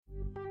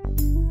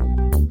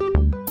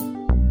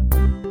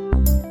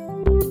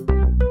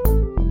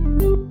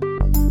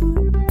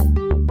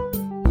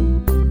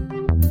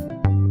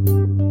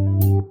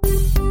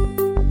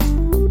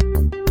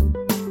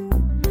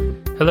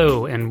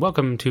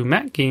welcome to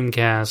Mac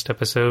Gamecast,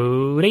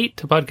 episode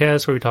 8, a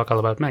podcast where we talk all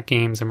about Mac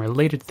games and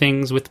related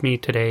things. With me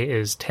today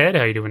is Ted.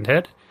 How you doing,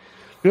 Ted?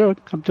 Good.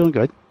 I'm doing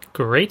good.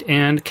 Great.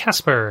 And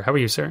Casper, how are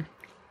you, sir?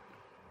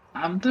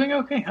 I'm doing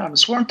okay. I'm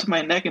sworn to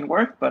my neck in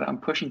work, but I'm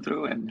pushing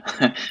through and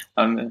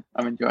I'm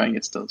enjoying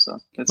it still, so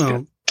that's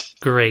good.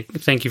 Great.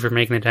 Thank you for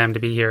making the time to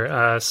be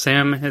here.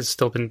 Sam has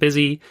still been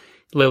busy.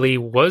 Lily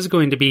was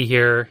going to be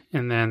here,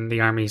 and then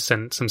the army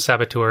sent some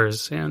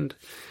saboteurs and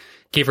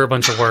gave her a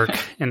bunch of work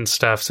and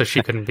stuff, so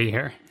she couldn't be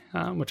here,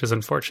 which is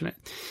unfortunate.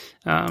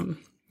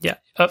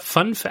 A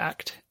fun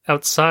fact.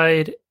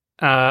 Outside,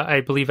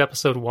 I believe,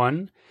 episode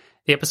 1,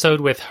 the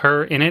episode with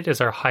her in it is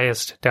our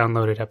highest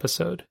downloaded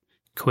episode.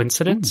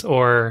 Coincidence,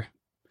 or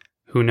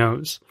who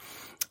knows?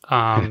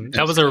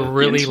 That was a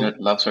really... The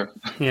internet loves her.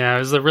 Yeah, it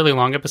was a really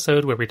long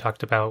episode where we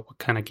talked about what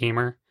kind of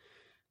gamer,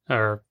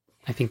 or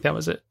I think that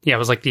was it. Yeah, it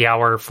was like the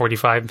hour,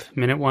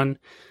 45-minute one.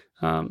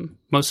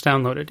 Most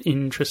downloaded.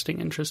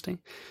 Interesting.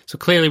 So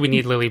clearly we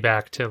need Lily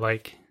back to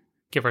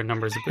give our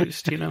numbers a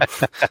boost, you know?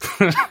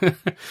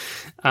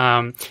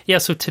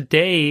 So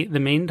today the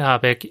main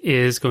topic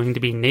is going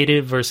to be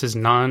native versus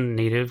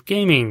non-native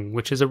gaming,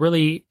 which is a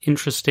really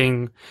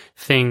interesting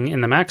thing in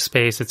the Mac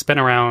space. It's been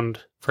around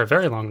for a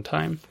very long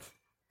time.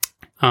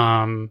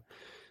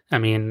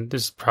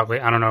 There's probably,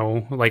 I don't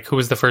know, who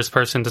was the first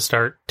person to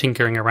start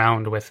tinkering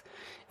around with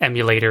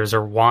emulators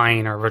or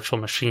Wine or virtual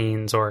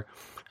machines, or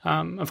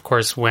of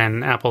course,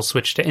 when Apple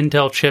switched to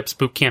Intel chips,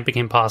 Boot Camp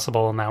became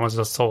possible, and that was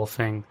the sole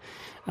thing.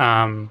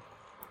 And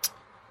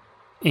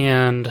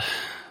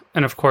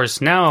of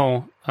course,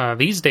 now,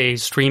 these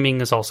days,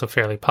 streaming is also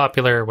fairly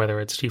popular,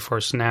 whether it's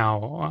GeForce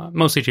Now,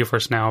 mostly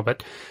GeForce Now,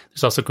 but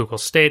there's also Google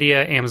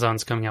Stadia,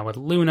 Amazon's coming out with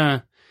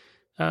Luna,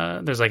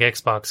 there's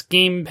Xbox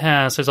Game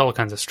Pass, there's all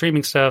kinds of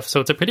streaming stuff,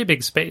 so it's a pretty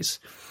big space.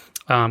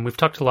 We've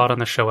talked a lot on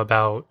the show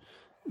about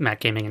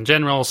Mac gaming in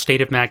general,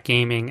 state of Mac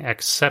gaming,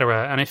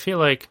 etc., and I feel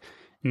like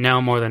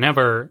now more than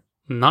ever,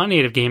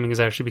 non-native gaming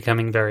is actually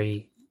becoming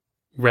very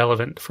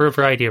relevant for a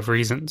variety of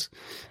reasons.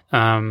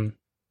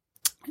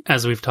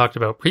 As we've talked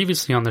about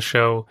previously on the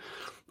show,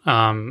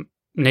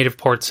 native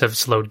ports have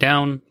slowed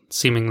down,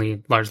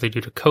 seemingly largely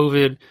due to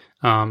COVID.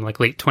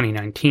 Late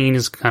 2019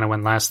 is kind of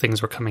when last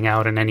things were coming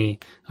out in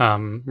any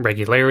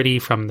regularity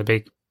from the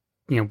big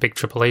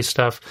AAA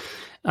stuff.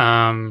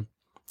 And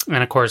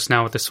of course,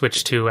 now with the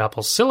switch to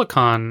Apple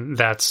Silicon,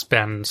 that's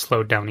been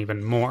slowed down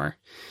even more.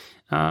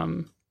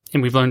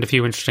 And we've learned a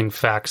few interesting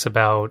facts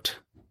about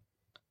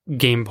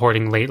game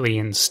porting lately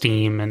in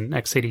Steam and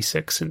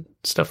x86 and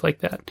stuff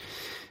like that.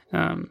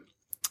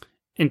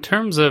 In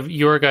terms of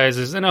your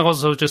guys's, and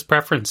also just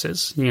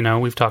preferences,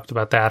 we've talked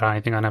about that,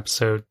 I think, on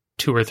episode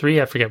 2 or 3,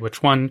 I forget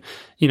which one,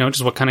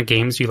 just what kind of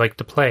games you like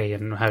to play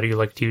and how do you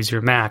like to use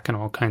your Mac in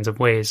all kinds of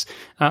ways.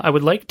 I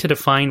would like to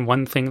define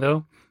one thing,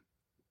 though,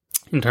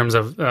 in terms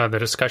of the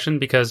discussion,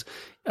 because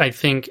I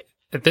think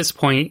at this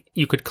point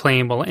you could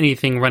claim, well,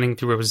 anything running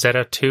through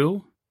Rosetta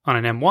 2 on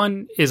an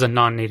M1 is a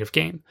non-native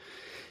game.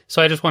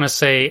 So I just want to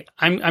say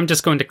I'm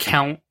just going to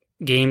count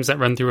games that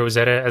run through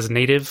Rosetta as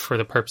native for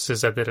the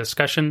purposes of the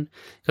discussion,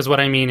 because what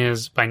I mean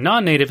is by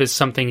non-native is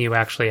something you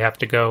actually have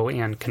to go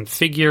and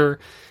configure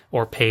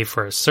or pay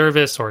for a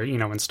service or,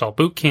 install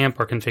Boot Camp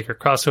or configure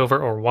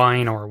Crossover or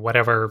Wine or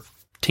whatever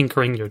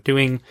tinkering you're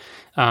doing.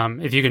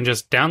 If you can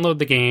just download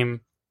the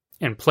game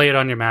and play it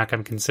on your Mac,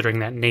 I'm considering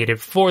that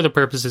native for the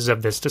purposes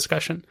of this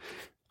discussion.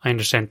 I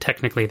understand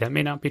technically that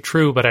may not be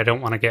true, but I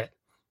don't want to get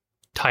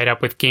tied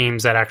up with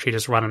games that actually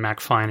just run on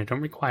Mac fine and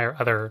don't require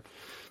other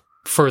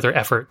further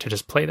effort to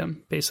just play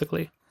them,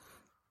 basically.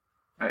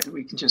 Right,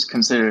 we can just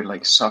consider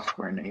it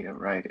software native,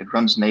 right? It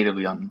runs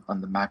natively on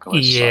the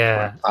macOS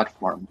software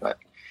platform, but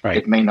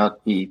it may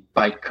not be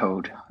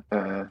bytecode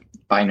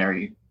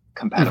binary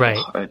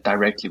compatible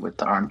directly with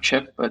the ARM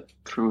chip, but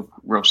through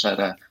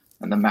Rosetta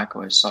and the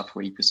macOS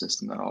software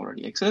ecosystem that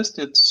already exists,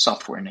 it's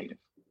software native.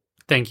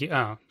 Thank you.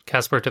 Oh,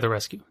 Casper to the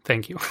rescue.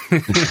 Thank you.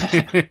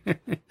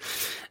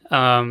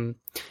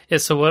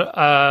 So what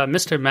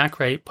Mr.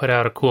 MacWrite put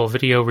out a cool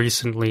video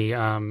recently,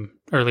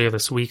 earlier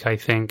this week, I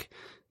think,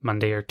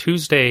 Monday or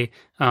Tuesday,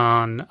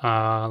 on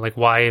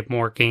why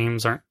more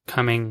games aren't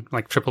coming,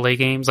 AAA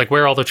games,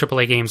 where all the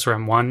AAA games are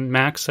M1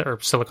 Macs, or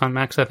Silicon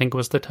Macs, I think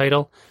was the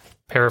title,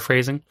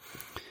 paraphrasing.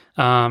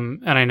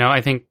 And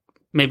I think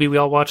maybe we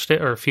all watched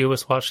it, or a few of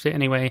us watched it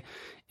anyway.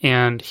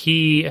 And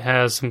he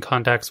has some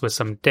contacts with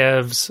some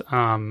devs,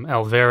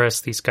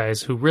 Alvarez, these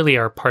guys who really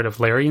are part of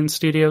Larian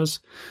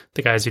Studios,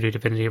 the guys who do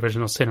Divinity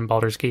Original Sin and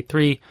Baldur's Gate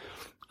 3.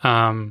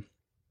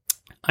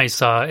 I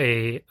saw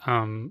a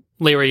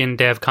Larian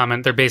dev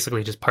comment. They're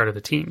basically just part of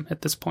the team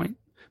at this point,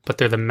 but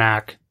they're the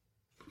Mac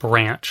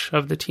branch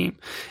of the team.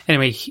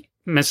 Anyway,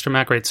 Mr.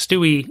 MacWrite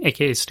Stewie,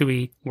 aka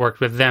Stewie,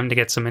 worked with them to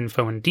get some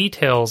info and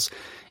details.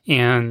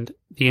 And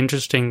the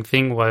interesting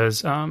thing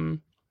was,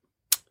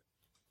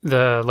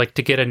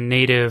 to get a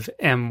native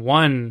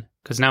M1,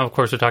 because now, of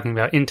course, we're talking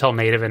about Intel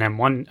native and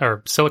M1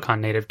 or Silicon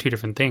native, two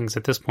different things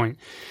at this point.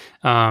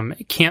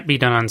 It can't be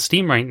done on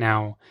Steam right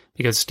now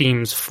because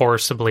Steam's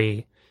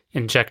forcibly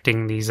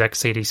injecting these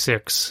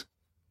x86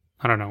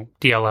 I don't know,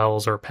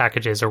 DLLs or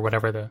packages or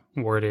whatever the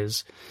word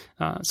is.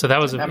 So that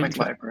was dynamic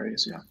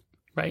libraries, yeah.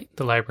 Right,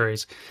 the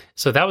libraries.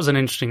 So that was an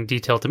interesting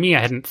detail to me. I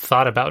hadn't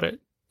thought about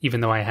it,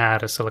 even though I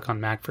had a Silicon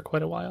Mac for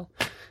quite a while.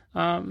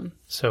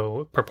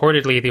 So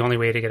purportedly, the only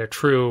way to get a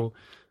true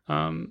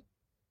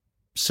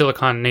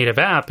Silicon native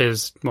app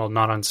is, well,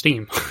 not on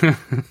Steam.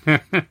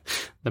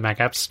 The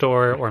Mac App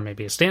Store, or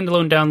maybe a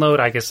standalone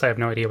download. I guess I have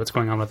no idea what's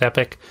going on with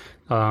Epic.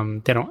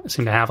 They don't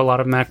seem to have a lot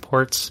of Mac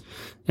ports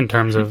in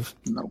terms of...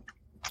 No.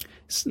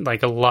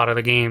 Like a lot of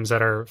the games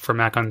that are for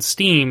Mac on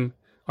Steam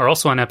are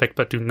also on Epic,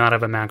 but do not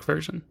have a Mac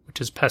version, which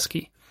is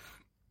pesky.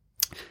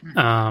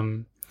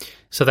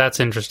 So that's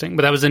interesting.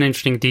 But that was an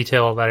interesting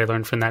detail that I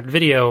learned from that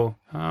video.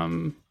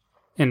 And,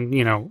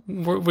 you know,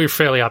 we're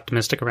fairly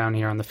optimistic around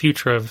here on the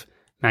future of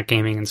Mac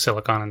gaming and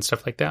Silicon and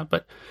stuff like that.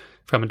 But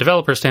from a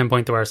developer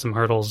standpoint, there are some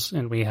hurdles.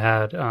 And we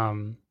had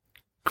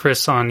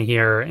Chris on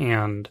here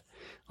and,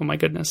 oh my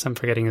goodness, I'm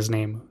forgetting his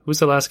name. Who's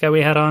the last guy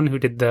we had on who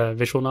did the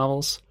visual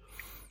novels?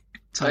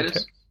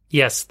 Titus?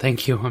 Yes,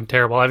 thank you. I'm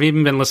terrible. I've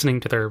even been listening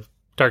to their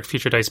Dark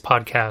Future Dice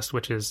podcast,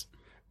 which is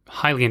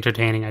highly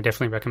entertaining. I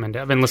definitely recommend it.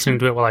 I've been listening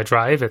to it while I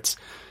drive. It's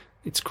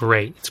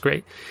great. It's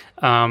great.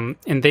 And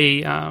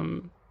he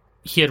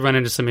had run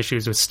into some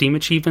issues with Steam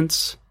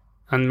achievements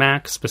on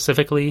Mac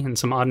specifically, and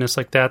some oddness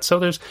like that. So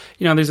there's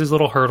these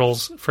little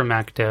hurdles for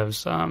Mac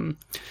devs.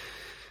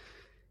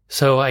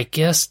 So I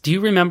guess, do you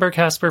remember,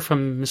 Casper,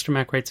 from Mr.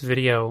 Mac Wright's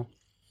video?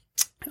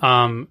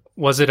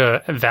 Was it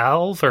a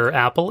Valve or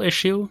Apple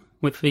issue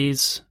with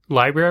these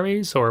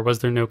libraries, or was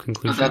there no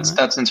conclusion?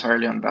 That's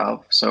entirely on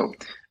Valve. So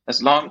as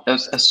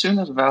soon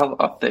as Valve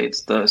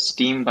updates the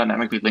Steam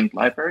dynamically linked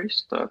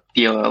libraries, the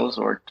DLLs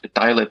or the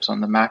dilibs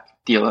on the Mac,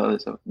 DLL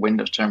is a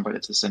Windows term, but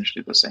it's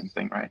essentially the same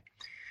thing, right?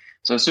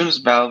 So as soon as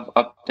Valve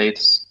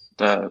updates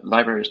the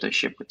libraries they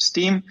ship with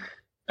Steam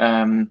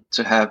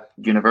to have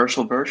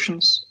universal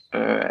versions,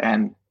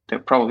 and they'll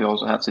probably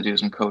also have to do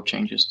some code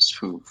changes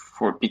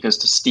because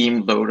the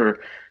Steam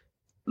loader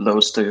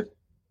loads the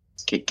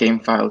game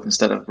files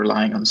instead of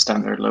relying on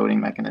standard loading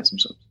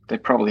mechanisms. So they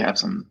probably have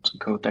some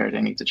code there they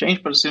need to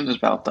change. But as soon as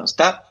Valve does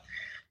that,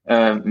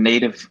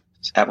 native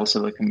Apple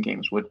Silicon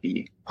games would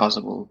be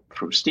possible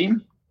through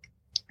Steam.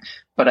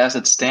 But as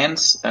it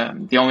stands,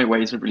 the only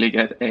way to really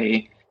get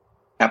a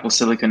Apple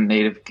Silicon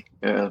native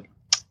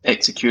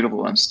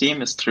executable on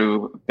Steam is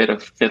through a bit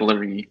of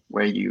fiddlery,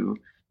 where you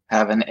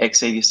have an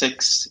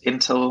x86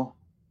 Intel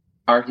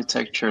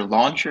architecture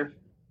launcher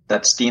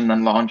that Steam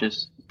then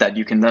launches, that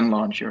you can then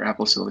launch your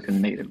Apple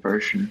Silicon native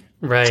version.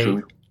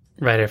 Right.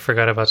 I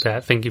forgot about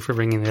that. Thank you for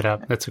bringing that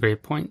up. That's a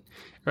great point.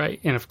 Right.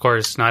 And of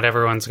course, not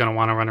everyone's going to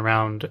want to run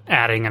around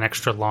adding an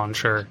extra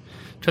launcher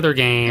to their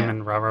game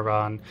and rah, rah,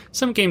 rah. And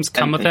some games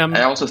come with them.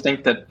 I also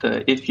think that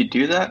if you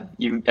do that,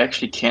 you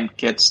actually can't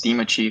get Steam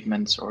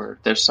achievements, or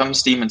there's some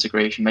Steam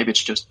integration. Maybe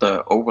it's just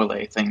the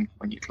overlay thing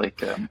when you click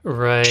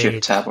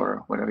Shift Tab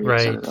or whatever you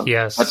set it up.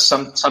 Yes. But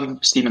some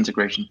Steam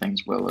integration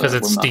things will. Because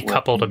it's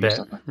decoupled a bit,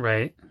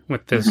 right?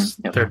 With this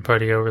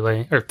third-party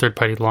overlay or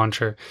third-party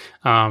launcher.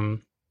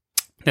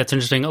 That's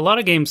interesting. A lot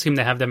of games seem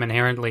to have them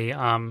inherently.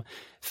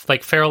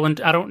 Like Feral,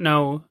 I don't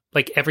know,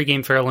 like every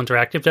game Feral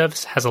Interactive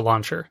does has a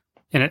launcher.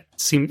 And it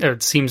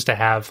seems to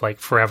have like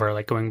forever,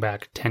 like going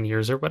back 10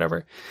 years or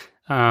whatever.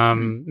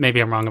 Maybe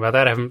I'm wrong about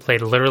that. I haven't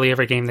played literally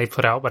every game they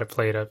put out, but I've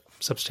played a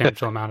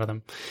substantial amount of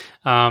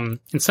them.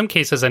 In some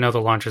cases, I know the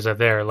launchers are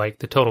there. Like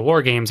the Total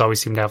War games always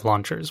seem to have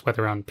launchers,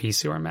 whether on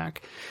PC or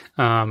Mac.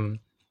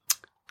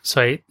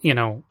 So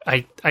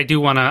I do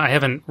want to, I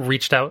haven't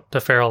reached out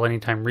to Feral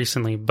anytime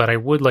recently, but I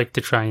would like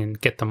to try and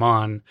get them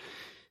on.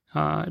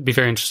 It'd be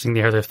very interesting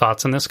to hear their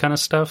thoughts on this kind of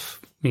stuff,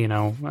 the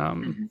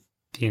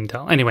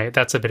Intel. Anyway,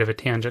 that's a bit of a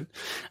tangent.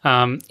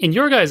 In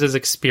your guys'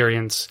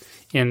 experience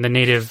in the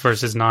native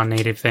versus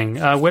non-native thing,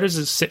 where does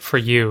it sit for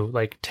you?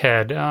 Like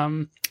Ted,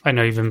 I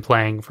know you've been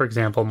playing, for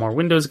example, more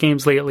Windows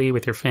games lately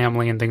with your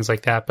family and things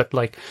like that, but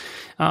like,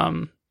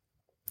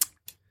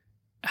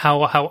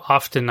 how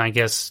often, I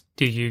guess,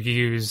 do you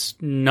use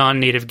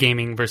non-native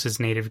gaming versus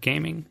native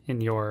gaming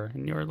in your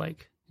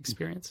like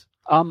experience?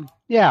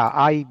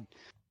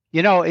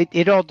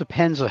 It all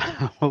depends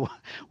on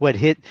what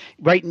hit.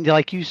 Right,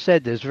 like you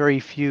said, there's very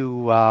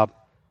few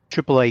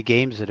AAA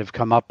games that have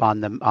come up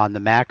on the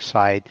Mac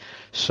side,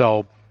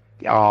 so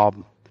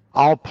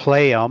I'll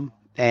play them.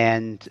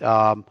 And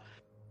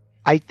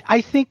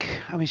I think,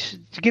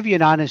 to give you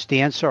an honest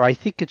answer, I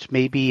think it's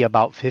maybe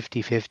about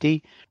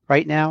 50-50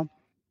 right now.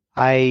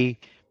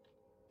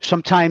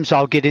 Sometimes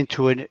I'll get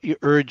into an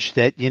urge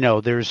that,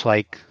 there's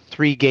like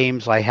 3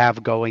 games I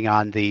have going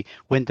on the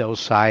Windows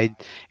side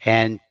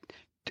and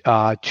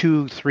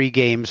 2-3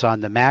 games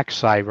on the Mac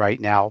side right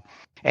now.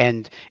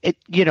 And it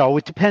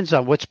depends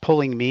on what's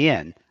pulling me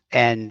in.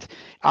 And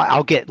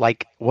I'll get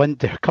like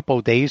a couple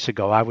of days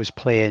ago, I was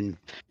playing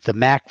the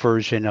Mac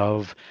version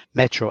of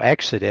Metro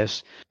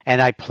Exodus,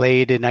 and I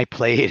played. And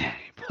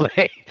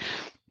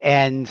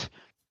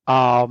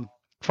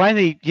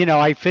finally,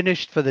 I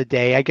finished for the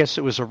day. I guess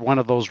it was one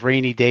of those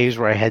rainy days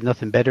where I had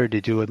nothing better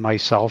to do with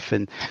myself.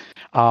 And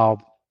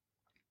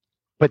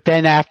But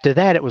then after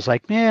that, it was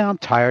like, man, I'm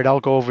tired.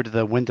 I'll go over to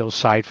the Windows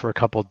side for a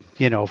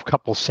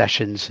couple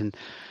sessions. And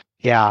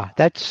yeah,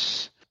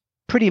 that's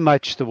pretty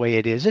much the way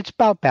it is. It's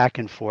about back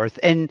and forth.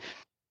 And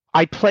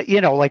I play,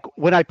 like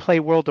when I play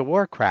World of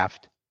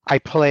Warcraft, I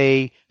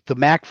play the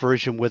Mac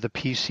version with a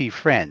PC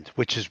friend,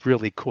 which is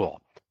really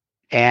cool.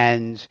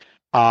 And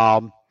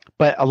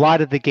but a lot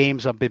of the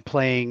games I've been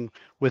playing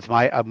with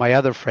my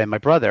other friend, my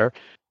brother,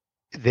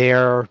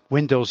 they're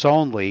Windows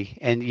only,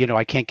 and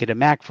I can't get a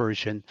Mac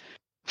version.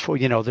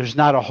 There's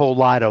not a whole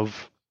lot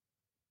of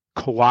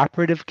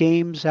cooperative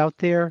games out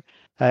there.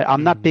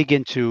 I'm not big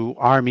into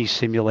army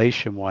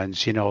simulation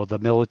ones, the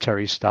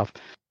military stuff.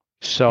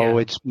 So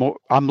it's more.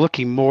 I'm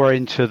looking more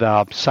into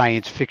the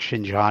science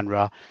fiction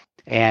genre,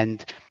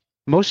 and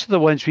most of the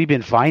ones we've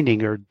been finding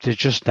there's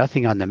just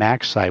nothing on the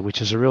Mac side,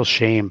 which is a real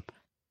shame.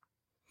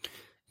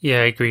 Yeah,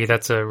 I agree.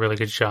 That's a really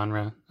good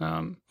genre.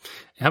 How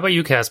about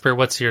you, Casper?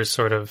 What's your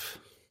sort of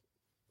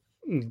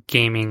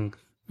gaming?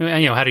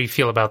 How do you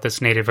feel about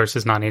this native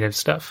versus non-native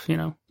stuff?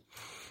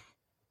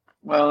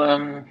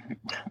 Well,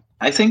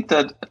 I think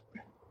that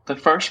the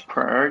first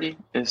priority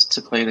is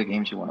to play the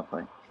games you want to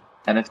play.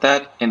 And if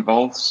that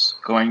involves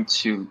going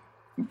to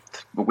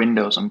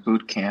Windows on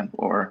Boot Camp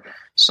or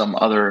some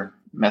other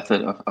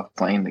method of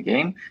playing the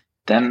game,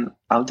 then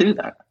I'll do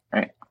that,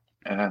 right?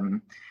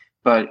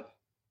 But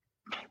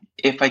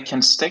if I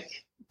can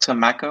stick to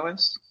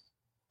macOS,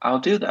 I'll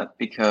do that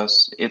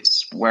because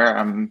it's where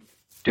I'm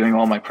doing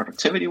all my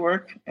productivity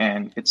work,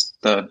 and it's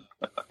the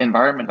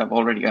environment I've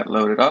already got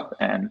loaded up,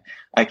 and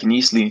I can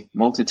easily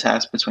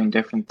multitask between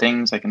different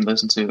things. I can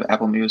listen to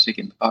Apple Music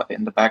in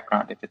the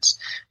background if it's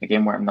a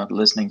game where I'm not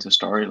listening to a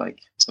story like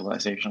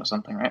Civilization or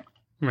something, right?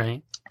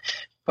 Right.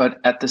 But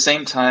at the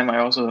same time, I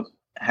also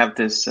have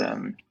this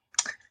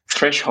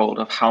threshold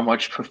of how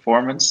much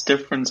performance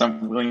difference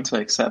I'm willing to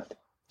accept.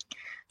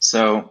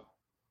 So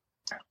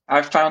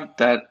I found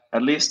that,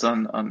 at least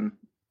on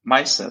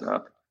my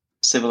setup,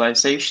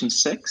 Civilization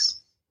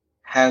 6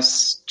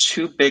 has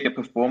too big a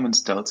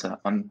performance delta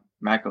on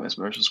macOS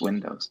versus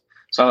Windows.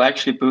 So I'll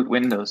actually boot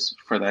Windows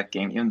for that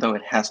game, even though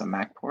it has a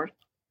Mac port.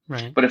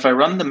 Right. But if I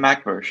run the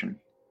Mac version,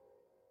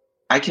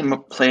 I can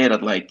play it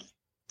at like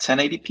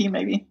 1080p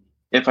maybe.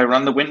 If I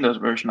run the Windows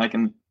version, I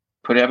can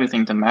put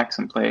everything to max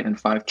and play it in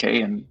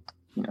 5K and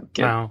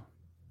get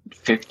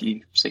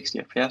 50, 60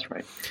 FPS,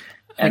 right?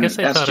 And I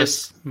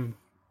guess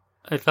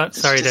I thought,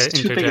 sorry to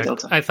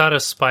interject, I thought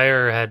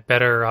Aspire had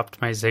better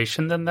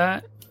optimization than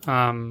that.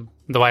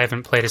 Though I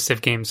haven't played a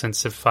Civ game since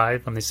Civ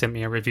 5 when they sent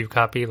me a review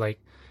copy like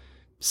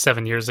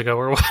 7 years ago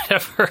or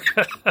whatever.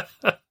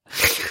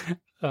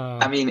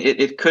 I mean,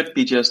 it could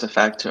be just a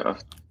factor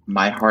of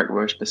my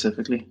hardware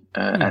specifically,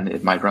 and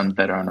it might run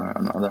better on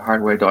other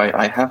hardware. Though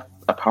I have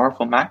a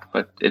powerful Mac,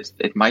 but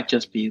it might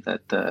just be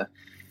that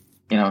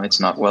it's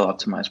not well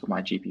optimized for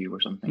my GPU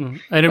or something.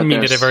 I didn't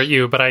mean to divert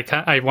you, but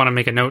I want to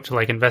make a note to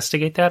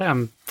investigate that.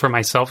 For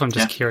myself, I'm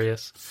just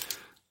curious.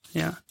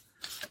 Yeah,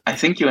 I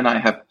think you and I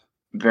have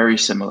very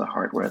similar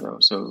hardware though,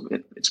 so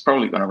it's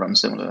probably going to run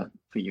similar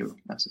for you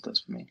as it does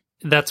for me.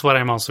 That's what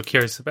I'm also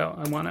curious about.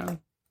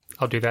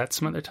 I'll do that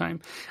some other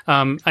time.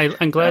 I'm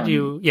glad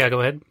you. Yeah, go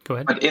ahead.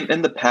 But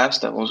in the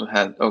past, I've also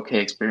had okay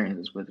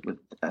experiences with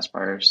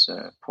Aspire's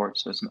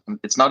ports. So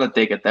it's not a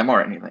dig at them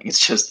or anything.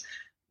 It's just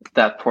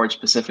that port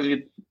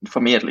specifically, for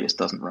me at least,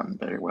 doesn't run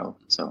very well.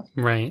 So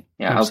right,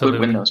 yeah, absolutely.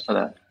 I'll boot Windows for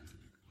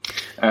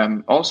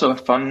that. Also, a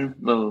fun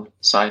little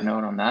side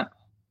note on that: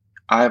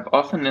 I've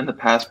often in the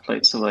past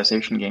played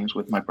Civilization games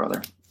with my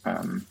brother,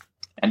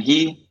 and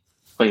he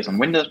plays on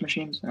Windows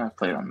machines, and I've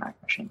played on Mac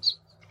machines.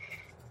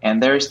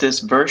 And there's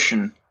this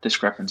version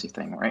discrepancy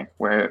thing, right?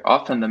 Where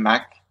often the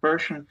Mac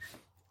version,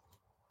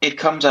 it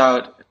comes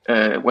out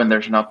when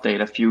there's an update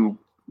a few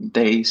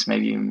days,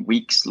 maybe even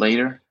weeks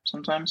later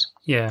sometimes.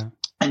 Yeah.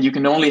 And you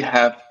can only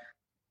have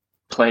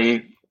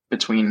play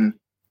between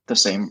the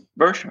same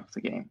version of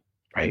the game.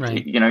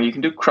 Right. You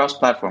can do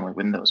cross-platform with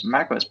Windows and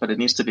macOS, but it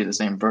needs to be the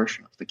same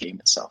version of the game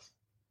itself.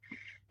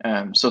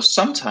 So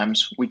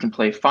sometimes we can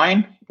play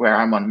fine where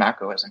I'm on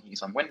macOS and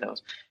he's on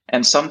Windows.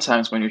 And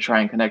sometimes when you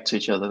try and connect to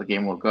each other, the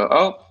game will go,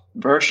 oh,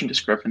 version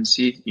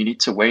discrepancy, you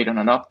need to wait on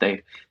an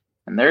update.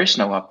 And there is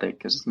no update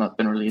because it's not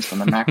been released on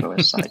the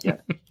macOS side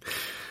yet.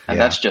 And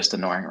that's just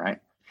annoying, right?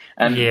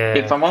 And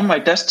if I'm on my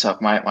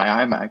desktop, my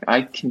iMac,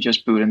 I can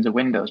just boot into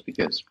Windows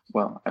because,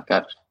 well, I've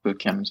got Boot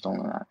Camp installed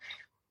on that.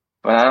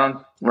 But I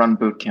don't run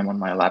Boot Camp on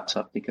my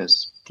laptop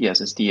because the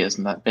SSD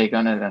isn't that big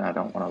on it, and I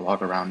don't want to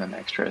log around an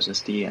extra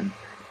SSD. And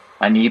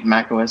I need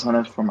macOS on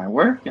it for my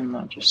work, and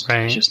I just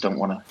don't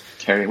want to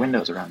carry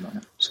Windows around on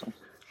it. So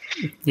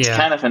it's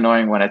kind of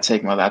annoying when I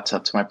take my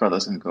laptop to my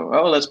brother's and go,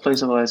 oh, let's play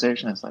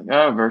Civilization. It's like,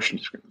 oh, version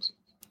discrepancy.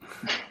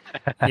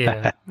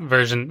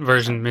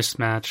 version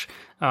mismatch.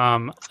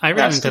 I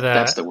ran into that.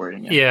 That's the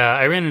wording.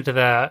 I ran into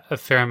that a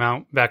fair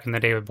amount back in the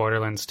day with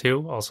Borderlands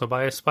 2, also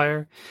by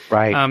Aspire.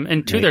 Right.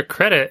 And to their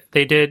credit,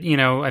 they did.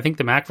 I think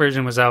the Mac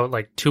version was out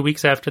like 2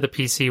 weeks after the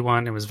PC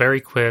one. It was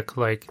very quick.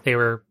 Like they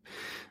were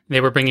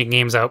bringing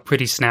games out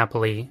pretty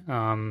snappily.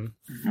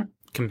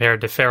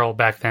 compared to Feral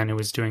back then, who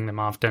was doing them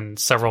often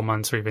several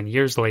months or even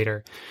years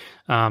later.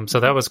 So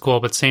that was cool.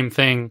 But same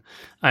thing,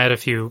 I had a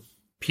few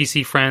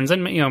PC friends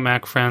and,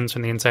 Mac friends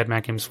from the Inside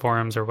Mac Games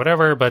forums or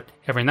whatever, but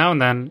every now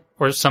and then,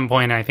 or at some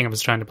point, I think I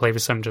was trying to play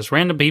with some just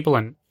random people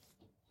and,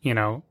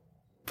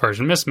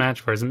 version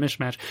mismatch.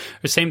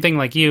 Or same thing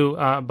like you,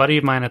 a buddy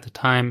of mine at the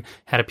time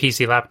had a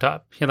PC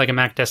laptop. He had like a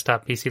Mac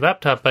desktop PC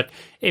laptop, but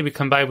hey, we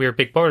come by, we were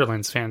big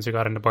Borderlands fans. We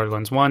got into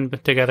Borderlands 1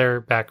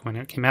 together back when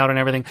it came out and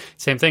everything.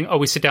 Same thing. Oh,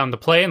 we sit down to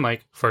play and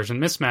like version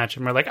mismatch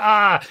and we're like,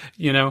 back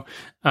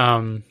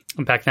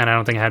then I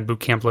don't think I had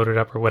Boot Camp loaded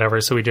up or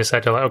whatever. So we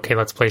decided to okay,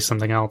 let's play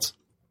something else.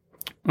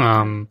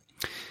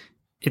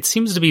 It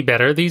seems to be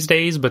better these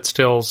days, but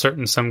still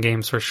some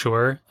games for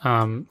sure.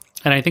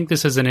 And I think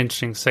this is an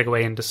interesting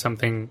segue into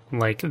something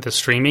like the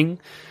streaming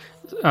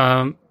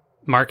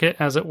market,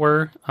 as it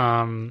were.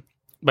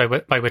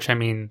 By which I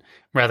mean,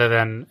 rather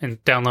than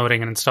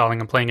downloading and installing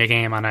and playing a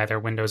game on either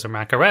Windows or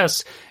Mac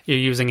OS, you're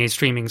using a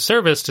streaming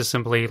service to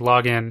simply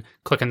log in,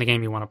 click on the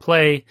game you want to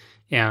play,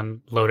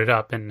 and load it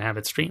up and have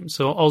it stream.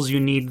 So all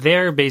you need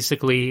there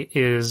basically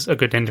is a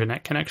good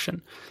internet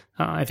connection.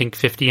 I think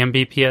 50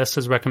 Mbps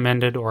is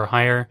recommended or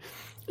higher.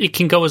 It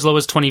can go as low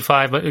as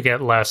 25, but you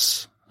get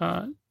less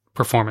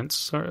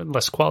performance or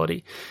less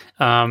quality.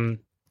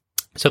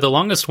 So the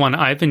longest one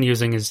I've been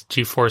using is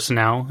GeForce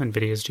Now,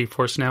 NVIDIA's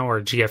GeForce Now,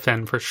 or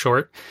GFN for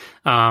short.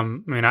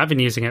 I've been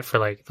using it for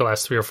like the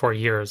last 3 or 4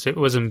 years. It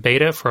was in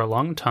beta for a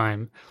long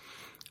time,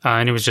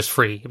 and it was just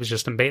free. It was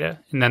just in beta.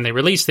 And then they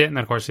released it, and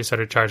then of course they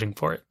started charging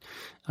for it.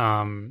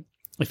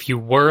 If you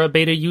were a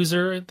beta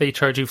user, they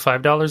charge you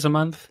 $5 a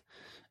month.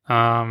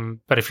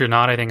 But if you're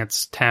not, I think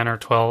it's 10 or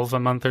 12 a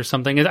month or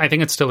something. I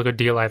think it's still a good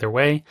deal either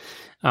way.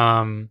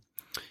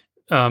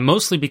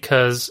 Mostly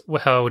because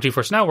how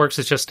GeForce Now works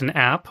is just an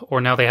app, or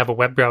now they have a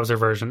web browser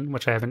version,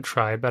 which I haven't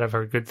tried, but I've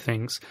heard good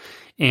things.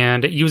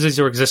 And it uses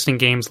your existing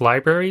games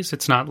libraries.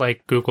 It's not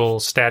like Google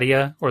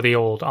Stadia or the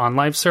old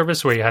OnLive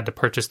service where you had to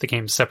purchase the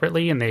games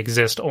separately and they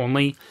exist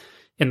only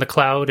in the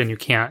cloud and you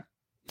can't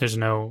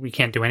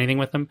do anything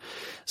with them.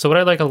 So what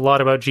I like a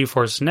lot about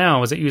GeForce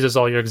Now is it uses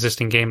all your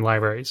existing game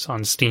libraries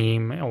on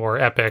Steam or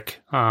Epic,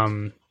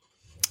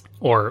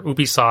 or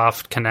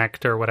Ubisoft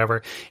Connect or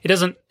whatever. It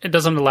doesn't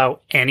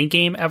allow any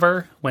game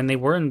ever. When they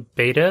were in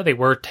beta, they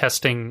were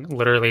testing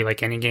literally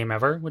like any game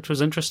ever, which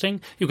was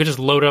interesting. You could just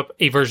load up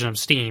a version of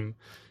Steam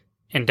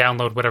and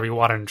download whatever you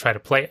wanted and try to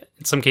play it.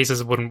 In some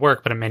cases it wouldn't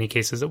work, but in many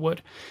cases it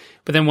would.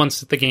 But then once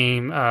they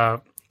came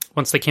out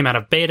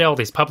of beta, all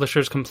these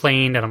publishers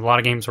complained and a lot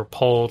of games were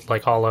pulled,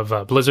 like all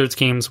of Blizzard's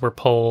games were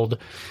pulled,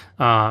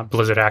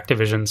 Blizzard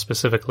Activision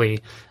specifically.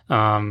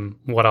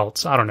 What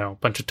else? I don't know. A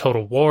bunch of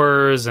Total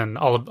Wars and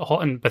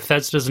and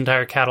Bethesda's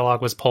entire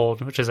catalog was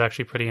pulled, which is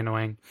actually pretty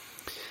annoying.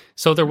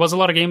 So there was a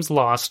lot of games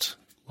lost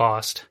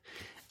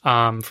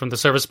from the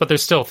service, but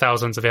there's still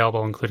thousands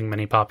available, including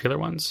many popular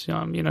ones.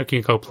 You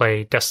can go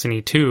play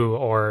Destiny 2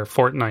 or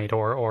Fortnite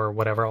or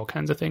whatever, all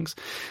kinds of things.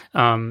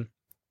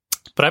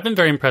 But I've been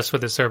very impressed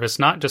with this service,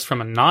 not just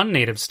from a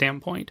non-native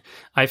standpoint.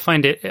 I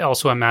find it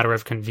also a matter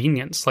of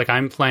convenience. Like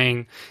I'm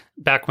playing,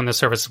 back when the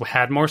service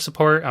had more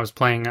support, I was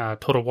playing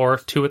Total War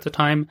 2 at the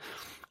time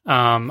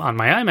on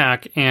my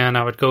iMac, and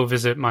I would go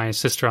visit my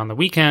sister on the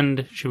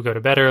weekend. She would go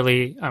to bed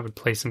early. I would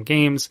play some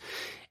games.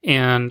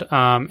 And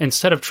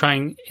instead of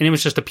trying, and it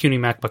was just a puny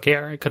MacBook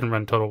Air. I couldn't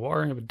run Total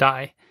War. It would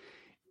die.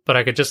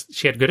 But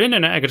she had good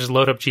internet. I could just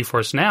load up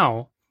GeForce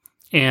Now.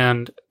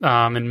 And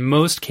in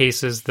most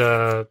cases,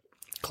 the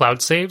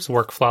cloud saves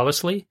work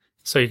flawlessly,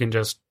 so you can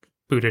just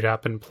boot it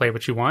up and play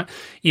what you want.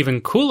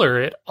 Even cooler,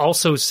 it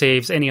also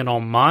saves any and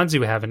all mods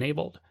you have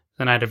enabled.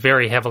 Then I had a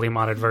very heavily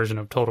modded version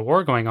of Total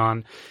War going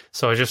on,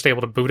 so I was just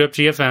able to boot up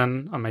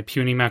GFN on my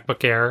puny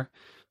MacBook Air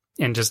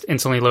and just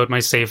instantly load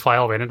my save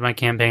file right into my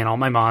campaign, all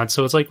my mods.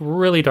 So it's like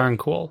really darn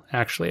cool,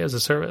 actually, as a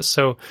service.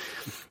 So,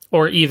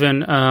 or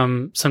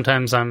even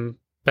sometimes I'm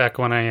back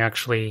when I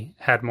actually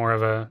had more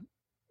of a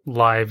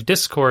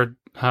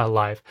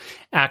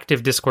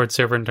active Discord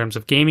server in terms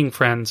of gaming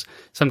friends.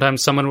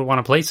 Sometimes someone would want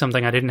to play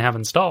something I didn't have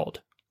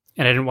installed,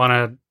 and I didn't want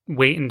to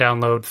wait and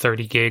download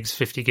 30 gigs,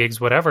 50 gigs,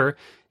 whatever.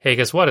 Hey,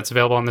 guess what? It's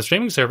available on the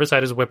streaming service.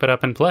 I just whip it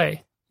up and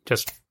play.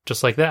 Just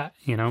like that,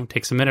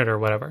 takes a minute or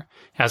whatever.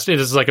 It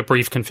is like a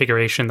brief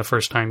configuration the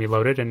first time you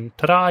load it, and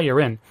ta-da, you're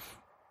in.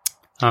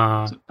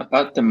 So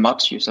about the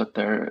mods you said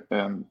there,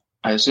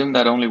 I assume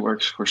that only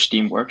works for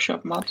Steam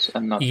Workshop mods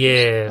and not...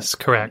 Yes,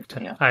 correct.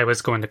 Yeah. I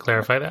was going to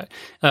clarify that.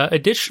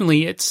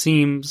 Additionally, it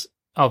seems,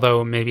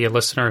 although maybe a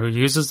listener who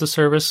uses the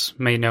service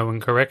may know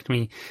and correct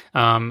me,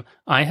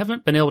 I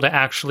haven't been able to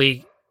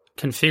actually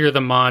configure the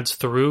mods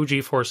through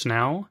GeForce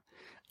Now.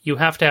 You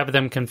have to have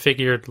them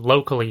configured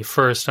locally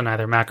first on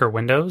either Mac or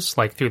Windows,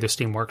 like through the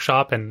Steam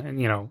Workshop, and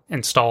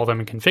install them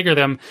and configure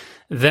them.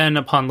 Then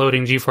upon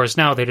loading GeForce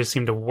Now, they just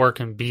seem to work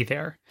and be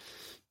there.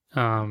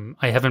 I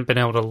haven't been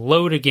able to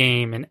load a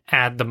game and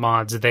add the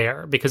mods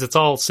there because it's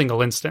all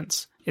single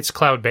instance. It's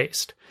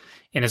cloud-based.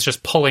 And it's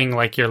just pulling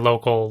like your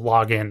local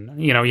login.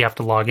 You have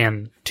to log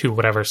in to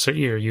whatever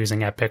you're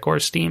using, Epic or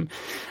Steam.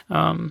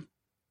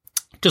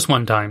 Just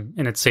one time,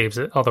 and it saves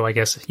it. Although I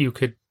guess you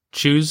could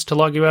choose to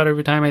log you out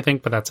every time, I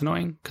think, but that's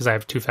annoying because I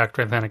have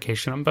 2-factor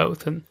authentication on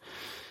both. And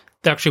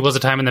there actually was a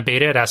time in the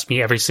beta it asked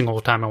me every single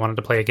time I wanted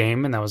to play a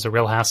game, and that was a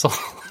real hassle.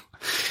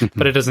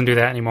 But it doesn't do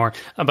that anymore.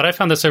 But I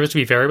found the service to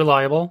be very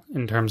reliable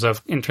in terms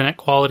of internet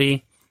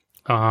quality.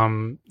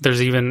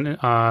 There's even,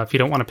 if you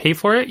don't want to pay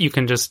for it, you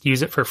can just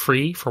use it for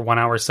free for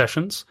 1-hour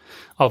sessions.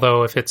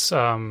 Although if it's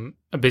a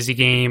busy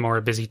game or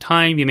a busy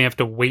time, you may have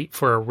to wait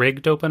for a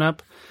rig to open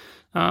up.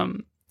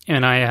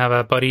 And I have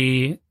a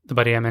buddy, the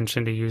buddy I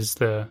mentioned who used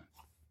the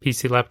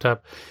PC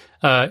laptop.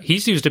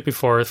 He's used it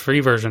before, the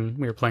free version.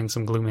 We were playing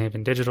some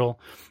Gloomhaven Digital.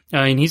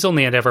 And he's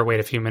only had to ever wait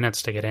a few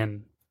minutes to get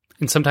in.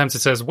 And sometimes it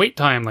says wait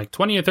time, like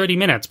 20 or 30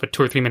 minutes, but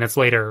 2 or 3 minutes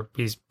later,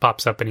 he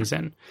pops up and he's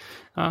in.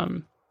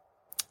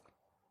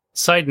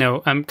 Side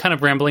note, I'm kind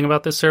of rambling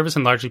about this service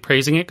and largely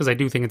praising it because I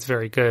do think it's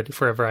very good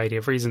for a variety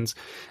of reasons.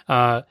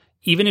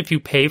 Even if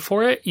you pay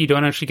for it, you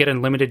don't actually get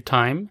unlimited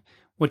time.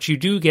 What you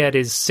do get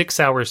is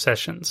 6-hour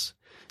sessions.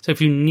 So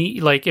if you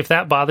need, like, if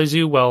that bothers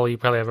you, well, you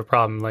probably have a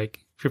problem. Like,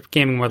 if you're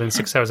gaming more than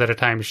 6 hours at a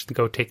time, you should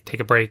go take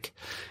a break,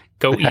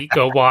 go eat,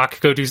 go walk,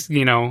 go do,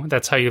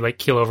 that's how you, like,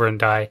 keel over and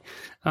die.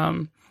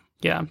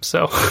 Yeah,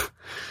 so.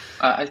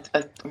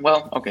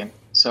 Well, okay.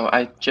 So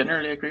I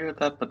generally agree with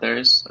that, but there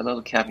is a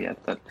little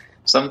caveat that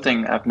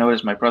something I've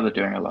noticed my brother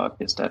doing a lot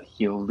is that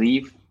he'll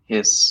leave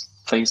his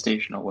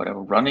PlayStation or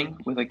whatever running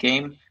with a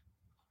game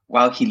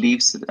while he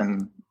leaves it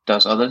and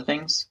does other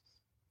things.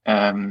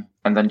 And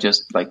then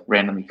just like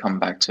randomly come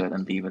back to it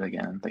and leave it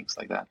again and things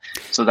like that.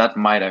 So that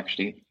might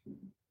actually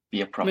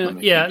be a problem.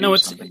 Yeah, no,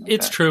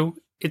 it's true.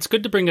 It's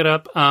good to bring it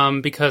up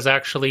because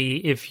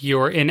actually if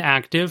you're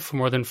inactive for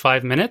more than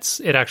 5 minutes,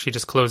 it actually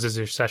just closes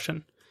your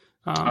session.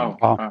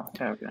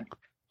 Okay.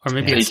 Or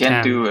maybe you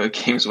can't do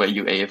games where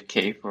you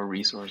AFK for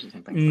resources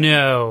and things like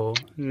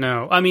that.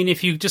 No. I mean,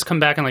 if you just come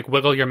back and like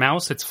wiggle your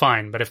mouse, it's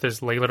fine. But if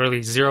there's like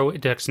literally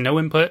no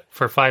input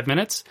for 5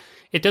 minutes,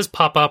 it does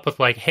pop up with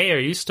like, hey, are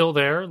you still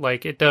there?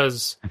 Like it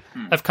does.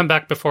 I've come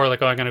back before,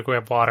 like, oh, I'm going to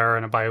grab water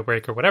and a bio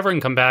break or whatever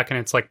and come back and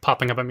it's like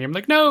popping up at me. I'm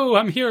like, no,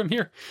 I'm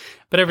here.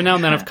 But every now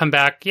and then I've come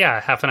back,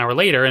 half an hour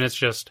later and it's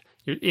just,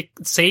 it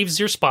saves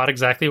your spot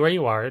exactly where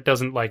you are. It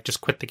doesn't like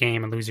just quit the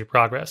game and lose your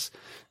progress.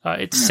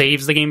 It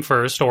saves the game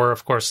first, or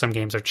of course some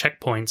games are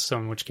checkpoints, so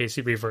in which case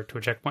you revert to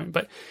a checkpoint.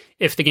 But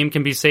if the game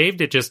can be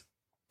saved, it just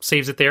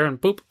saves it there and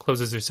boop,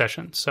 closes your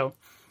session. So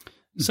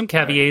some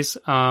caveats.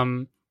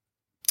 And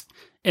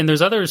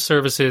there's other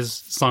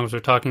services, as long as we're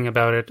talking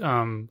about it,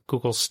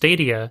 Google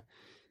Stadia,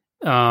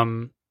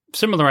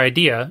 similar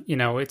idea,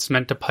 it's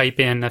meant to pipe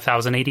in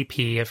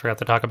 1080p. I forgot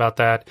to talk about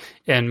that.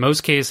 In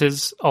most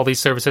cases, all these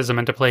services are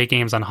meant to play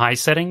games on high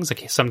settings,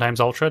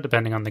 sometimes ultra,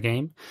 depending on the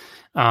game.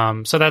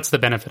 So that's the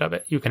benefit of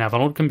it. You can have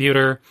an old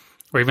computer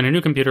or even a new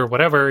computer,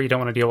 whatever. You don't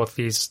want to deal with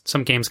these.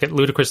 Some games get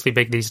ludicrously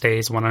big these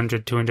days,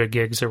 100, 200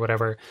 gigs or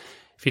whatever.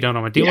 If you don't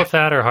want to deal with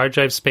that or hard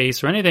drive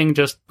space or anything,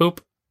 just boop,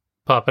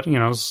 pop it,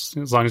 as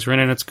long as you're in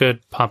it, it's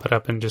good. Pop it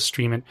up and just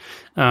stream it.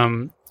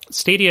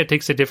 Stadia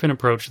takes a different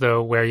approach,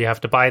 though, where you have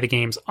to buy the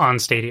games on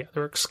Stadia.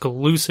 They're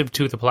exclusive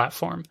to the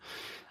platform.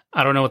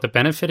 I don't know what the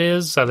benefit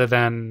is, other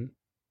than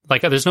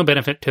there's no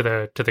benefit to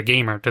the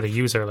gamer, to the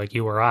user, like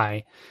you or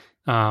I,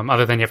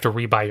 other than you have to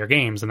rebuy your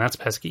games, and that's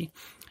pesky.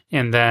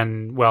 And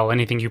then,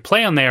 anything you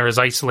play on there is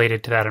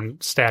isolated to that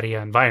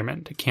Stadia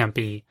environment. It can't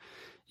be,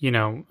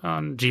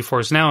 on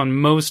GeForce Now. In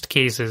most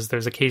cases,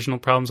 there's occasional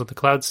problems with the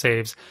cloud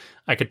saves.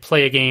 I could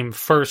play a game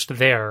first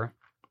there.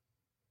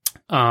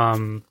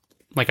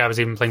 Like I was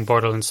even playing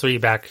Borderlands 3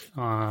 back.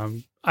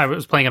 I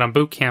was playing it on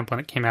Boot Camp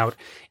when it came out,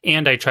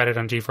 and I tried it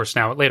on GeForce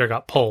Now. It later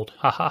got pulled,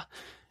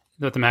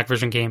 with the Mac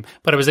version game.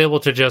 But I was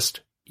able to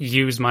just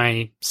use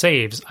my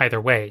saves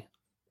either way,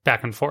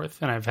 back and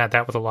forth. And I've had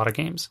that with a lot of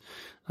games.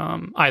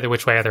 Either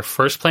which way, either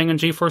first playing on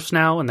GeForce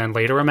Now and then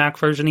later a Mac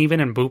version even,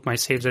 and boop, my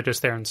saves are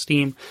just there on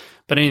Steam.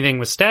 But anything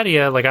with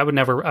Stadia, I would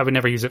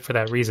never use it for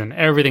that reason.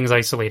 Everything's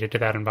isolated to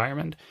that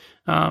environment,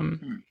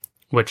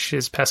 which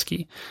is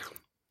pesky.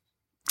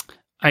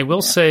 I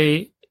will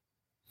say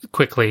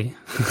quickly,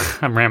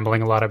 I'm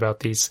rambling a lot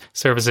about these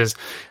services.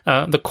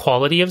 The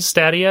quality of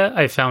Stadia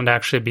I found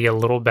actually be a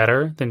little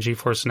better than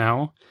GeForce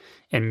Now,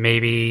 and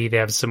maybe they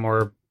have some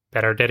more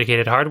better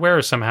dedicated hardware,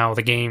 or somehow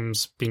the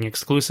games being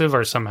exclusive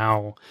are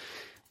somehow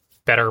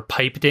better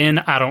piped in.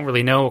 I don't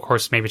really know. Of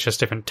course, maybe it's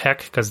just different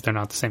tech because they're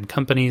not the same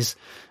companies.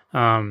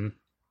 And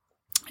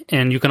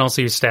you can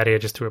also use Stadia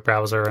just through a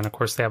browser, and of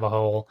course they have a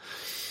whole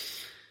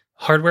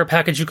hardware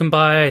package you can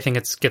buy. I think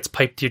it gets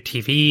piped to your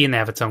TV, and they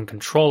have its own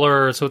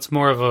controller, so it's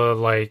more of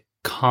a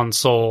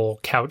console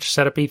couch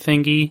setup-y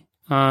thingy,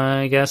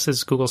 I guess,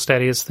 is Google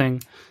Stadia's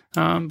thing.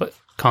 But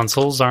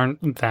consoles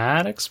aren't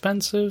that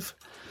expensive,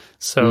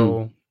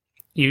 so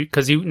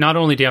because you not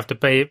only do you have to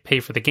pay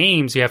for the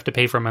games, you have to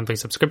pay for a monthly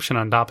subscription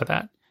on top of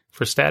that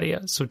for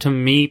Stadia. So to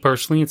me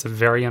personally, it's a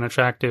very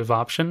unattractive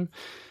option.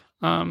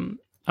 I'm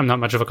not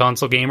much of a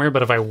console gamer,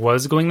 but if I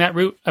was going that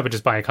route, I would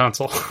just buy a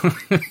console.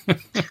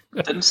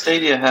 Didn't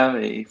Stadia have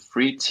a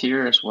free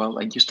tier as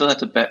well? You still have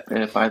to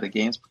buy the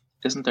games,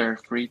 isn't there a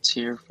free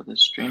tier for the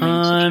streaming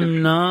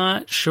I'm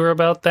not sure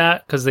about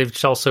that because they've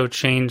also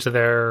changed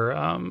their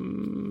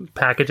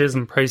packages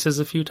and prices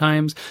a few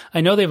times.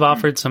 I know they've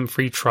offered some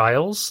free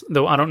trials,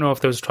 though I don't know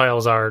if those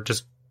trials are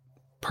just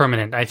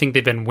permanent. I think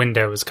they've been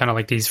windows, kind of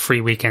like these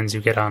free weekends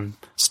you get on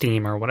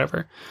Steam or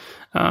whatever.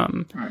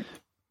 Right.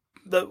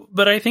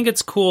 But I think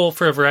it's cool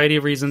for a variety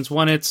of reasons.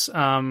 One, it's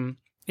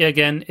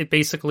again, it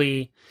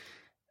basically,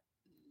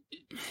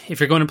 if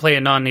you're going to play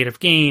a non-native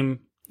game,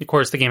 of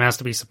course the game has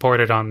to be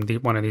supported on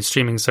one of these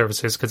streaming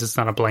services because it's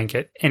not a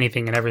blanket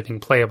anything and everything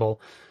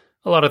playable.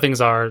 A lot of things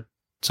are,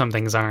 some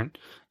things aren't.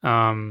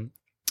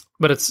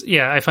 But it's,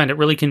 I find it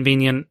really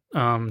convenient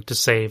to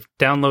save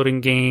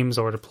downloading games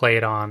or to play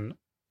it on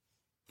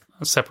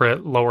a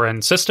separate lower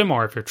end system,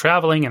 or if you're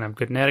traveling and a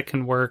good net, it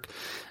can work.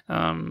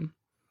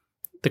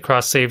 The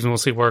cross saves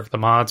mostly work. The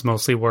mods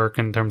mostly work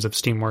in terms of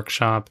Steam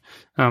Workshop.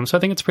 So I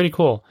think it's pretty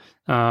cool.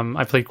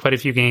 I played quite a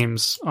few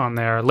games on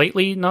there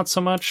lately, not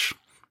so much.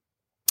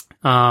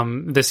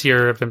 This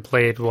year I've been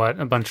played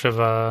a bunch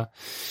of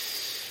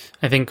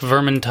I think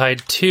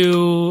Vermintide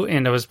 2,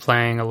 and I was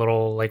playing a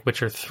little like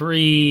Witcher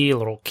 3, a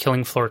little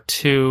Killing Floor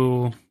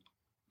 2.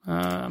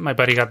 My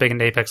buddy got big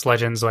into Apex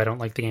Legends, so I don't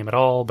like the game at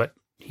all, but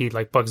he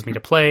like bugs me to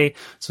play.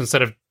 So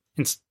instead of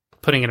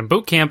putting it in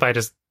boot camp, I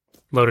just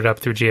load it up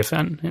through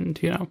GFN and,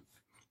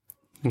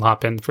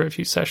 hop in for a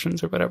few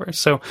sessions or whatever.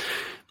 So,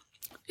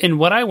 and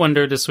what I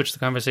wonder, to switch the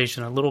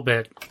conversation a little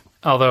bit,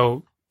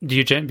 although,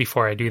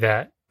 before I do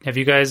that, have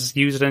you guys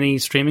used any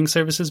streaming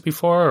services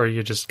before, or are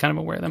you just kind of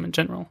aware of them in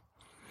general?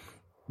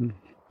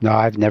 No,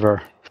 I've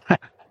never. I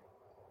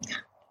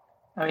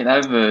mean,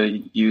 I've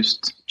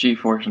used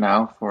GeForce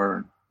Now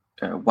for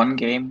one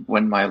game.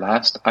 When my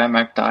last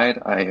iMac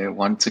died, I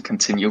wanted to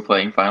continue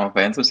playing Final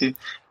Fantasy,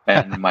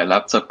 and my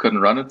laptop couldn't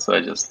run it, so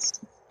I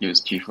just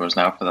used GeForce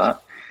Now for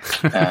that.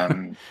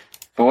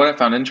 But what I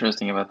found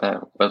interesting about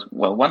that was,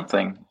 well, one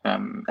thing,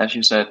 as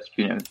you said,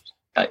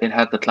 it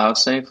had the cloud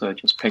save, so I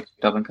just picked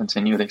it up and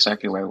continued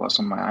exactly where it was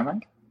on my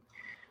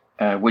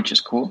iMac, which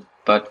is cool.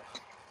 But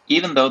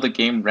even though the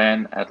game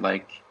ran at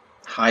like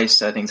high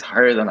settings,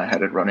 higher than I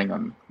had it running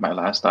on my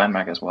last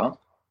iMac as well,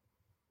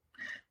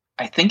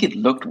 I think it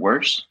looked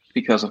worse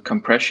because of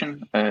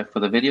compression for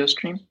the video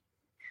stream.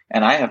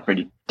 And I have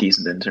pretty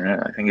decent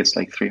internet. I think it's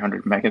like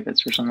 300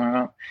 megabits or something like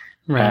that.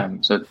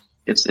 Right. So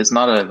it's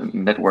not a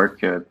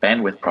network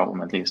bandwidth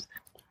problem, at least.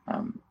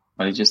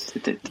 But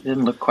it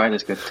didn't look quite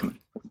as good to me.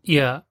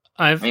 Yeah,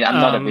 I'm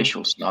not a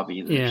visual snob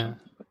either. Yeah,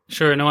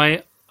 sure. No,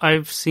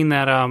 I've seen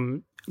that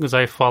because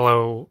I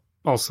follow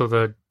also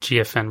the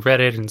GFN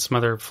Reddit and some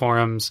other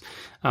forums.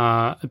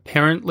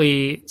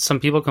 Apparently, some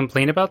people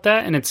complain about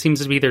that, and it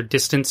seems to be their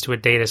distance to a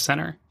data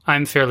center.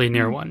 I'm fairly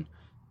near one.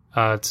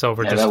 It's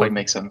over just that like would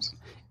make sense.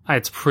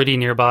 It's pretty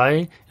nearby,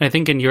 and I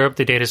think in Europe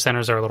the data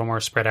centers are a little more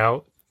spread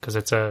out because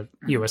it's a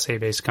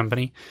USA-based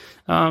company.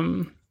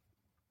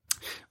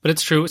 But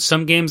it's true.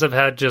 Some games I've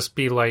had just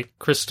be like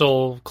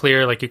crystal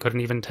clear, like you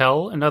couldn't even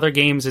tell. In other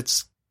games,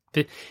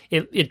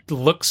 it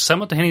looks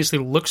simultaneously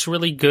looks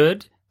really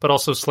good, but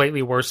also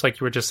slightly worse, like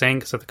you were just saying,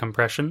 because of the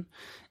compression.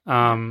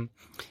 And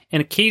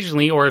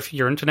occasionally, or if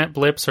your internet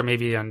blips, or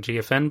maybe on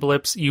GFN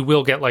blips, you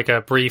will get like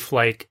a brief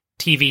like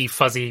TV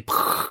fuzzy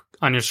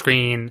on your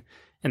screen,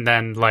 and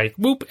then like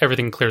whoop,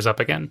 everything clears up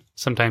again.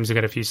 Sometimes you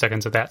get a few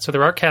seconds of that. So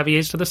there are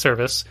caveats to the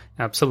service.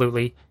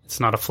 Absolutely,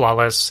 it's not a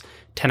flawless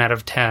 10 out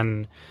of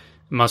 10.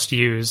 Must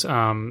use.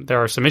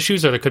 There are some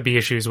issues, or there could be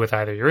issues with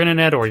either your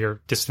internet or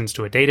your distance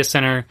to a data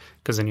center,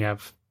 because then you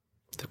have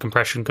the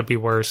compression could be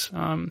worse.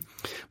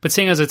 But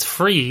seeing as it's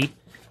free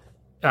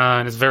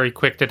and it's very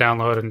quick to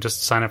download and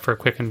just sign up for a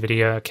quick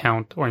NVIDIA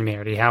account, or you may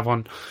already have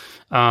one,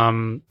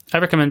 I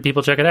recommend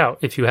people check it out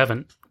if you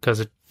haven't, because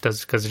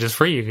it's just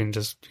free. You can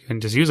just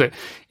use it.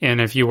 And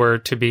if you were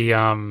to be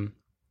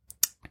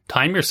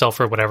time yourself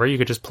or whatever, you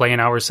could just play an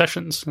hour's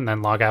sessions and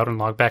then log out and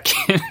log back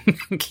in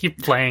and keep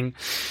playing.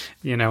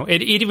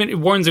 It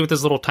warns you with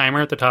this little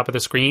timer at the top of the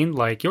screen,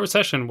 like your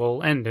session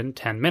will end in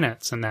 10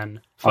 minutes and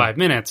then 5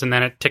 minutes, and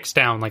then it ticks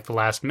down like the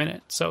last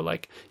minute. So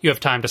like you have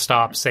time to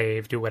stop,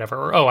 save, do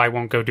whatever, or I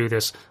won't go do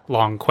this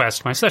long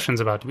quest. My session's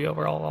about to be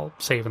over. I'll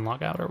save and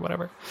log out or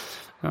whatever.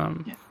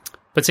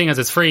 But seeing as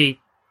it's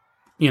free,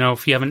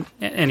 if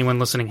anyone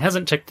listening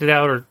hasn't checked it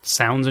out or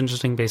sounds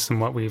interesting based on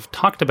what we've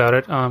talked about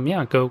it,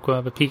 go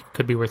have a peek.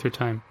 Could be worth your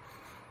time.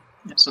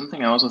 Yeah,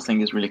 something I also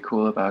think is really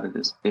cool about it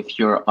is if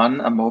you're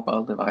on a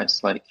mobile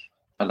device like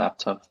a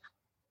laptop,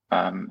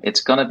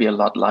 it's going to be a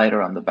lot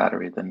lighter on the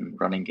battery than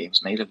running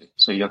games natively.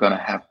 So you're going to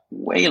have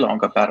way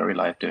longer battery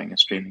life doing a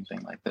streaming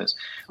thing like this,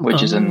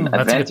 which is an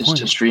advantage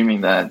to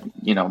streaming that,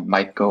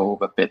 might go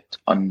a bit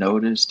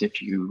unnoticed if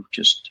you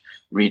just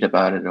read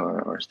about it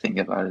or think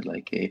about it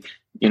like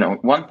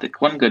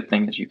one good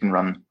thing is you can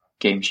run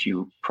games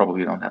you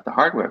probably don't have the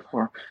hardware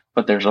for,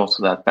 but there's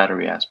also that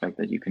battery aspect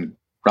that you can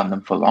run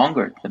them for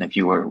longer than if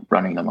you were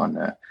running them on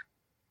a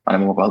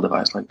mobile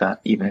device like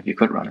that, even if you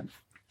could run it.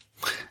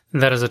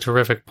 That is a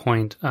terrific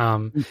point.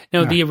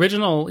 The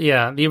original,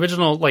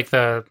 like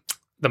the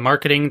the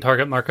marketing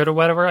target market or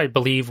whatever, I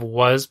believe,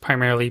 was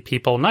primarily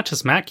people, not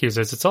just Mac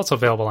users. It's also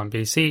available on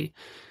PC.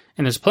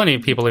 And there's plenty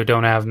of people who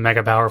don't have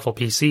mega powerful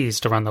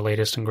PCs to run the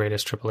latest and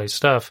greatest AAA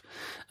stuff.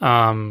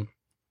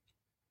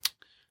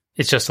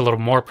 It's just a little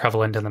more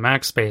prevalent in the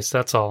Mac space,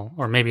 that's all.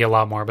 Or maybe a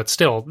lot more. But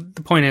still,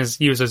 the point is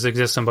users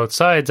exist on both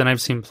sides. And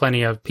I've seen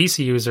plenty of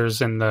PC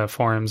users in the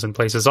forums and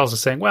places also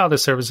saying, wow,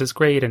 this service is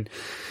great. And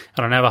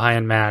I don't have a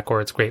high-end Mac, or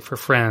it's great for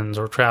friends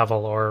or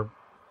travel, or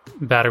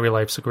battery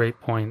life's a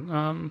great point.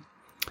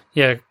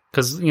 Yeah,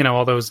 because,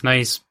 all those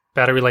nice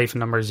battery life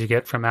numbers you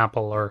get from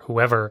Apple or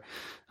whoever,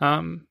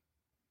 none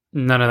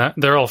of that.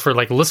 They're all for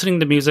listening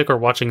to music or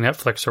watching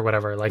Netflix or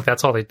whatever.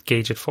 That's all they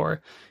gauge it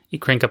for. You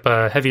crank up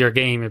a heavier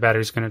game, your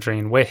battery's going to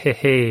drain way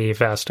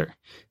faster.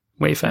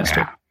 Way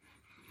faster.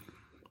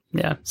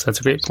 Yeah, so that's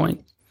a great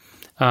point.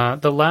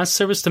 The last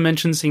service to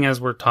mention, seeing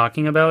as we're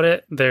talking about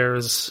it,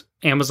 there's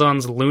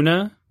Amazon's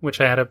Luna,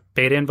 which I had a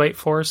beta invite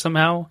for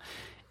somehow,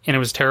 and it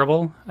was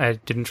terrible. I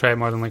didn't try it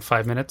more than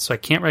 5 minutes, so I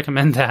can't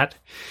recommend that.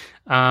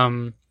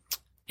 And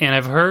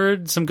I've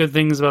heard some good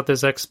things about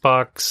this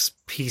Xbox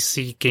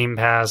PC Game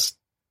Pass,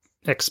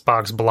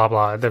 Xbox blah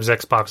blah. There's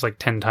Xbox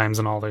 10 times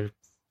in all their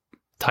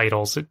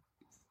titles. It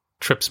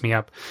trips me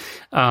up.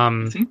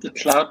 I think the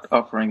cloud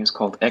offering is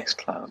called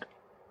xCloud.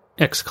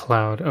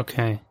 xCloud,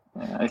 okay.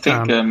 Yeah, I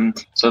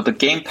think so. The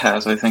Game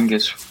Pass, I think,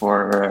 is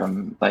for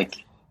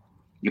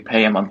you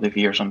pay a monthly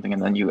fee or something,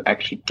 and then you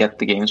actually get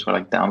the games for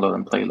download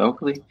and play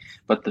locally.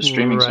 But the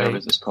streaming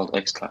service is called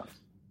xCloud.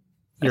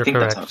 You're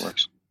correct. That's how it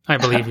works. I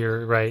believe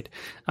you're right.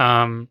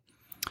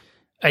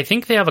 I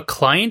think they have a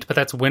client, but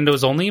that's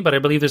Windows only. But I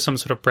believe there's some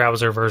sort of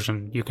browser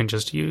version you can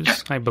just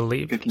use. I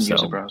believe you can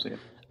use a browser.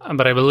 Yeah.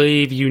 But I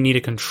believe you need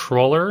a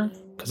controller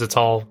because it's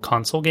all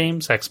console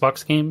games,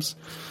 Xbox games.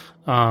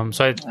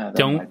 So I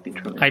don't.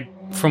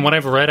 From what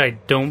I've read, I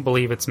don't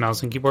believe it's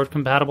mouse and keyboard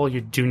compatible. You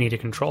do need a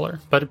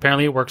controller, but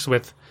apparently it works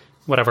with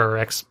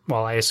whatever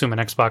Well, I assume an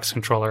Xbox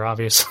controller,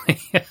 obviously.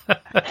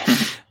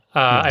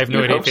 I have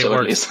no idea if it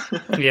works.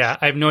 Yeah,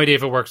 I have no idea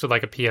if it works with a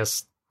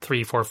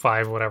PS3, 4,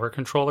 5, whatever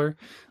controller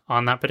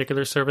on that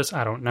particular service.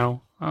 I don't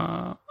know.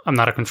 I'm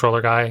not a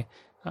controller guy.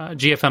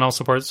 GFN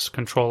supports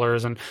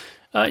controllers, and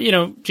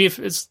to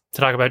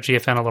talk about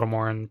GFN a little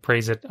more and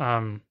praise it.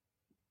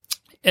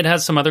 It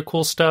has some other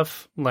cool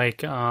stuff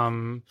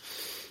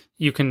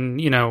you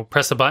can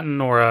press a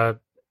button or a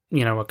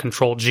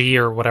Control G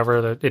or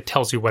whatever that it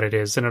tells you what it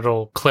is, and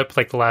it'll clip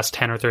the last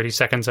 10 or 30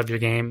 seconds of your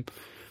game.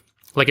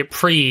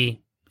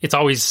 It's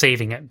always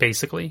saving it,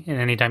 basically. And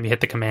anytime you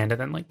hit the command, it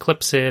then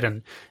clips it. And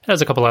it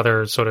has a couple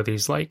other sort of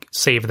these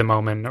save the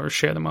moment or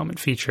share the moment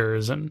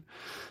features, and,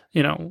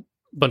 a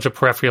bunch of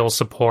peripheral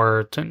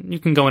support. And you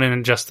can go in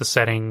and adjust the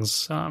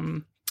settings.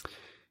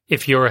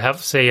 If you have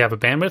a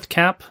bandwidth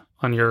cap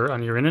on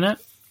your internet,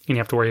 and you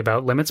have to worry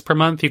about limits per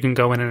month, you can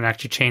go in and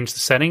actually change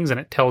the settings, and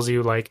it tells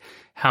you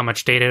how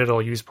much data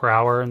it'll use per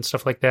hour and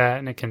stuff like that.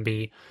 And it can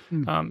be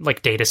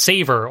data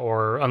saver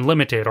or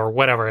unlimited or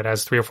whatever. It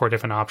has 3 or 4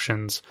 different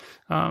options.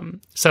 So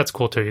that's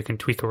cool too. You can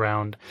tweak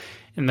around.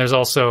 And there's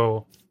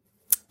also,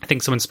 I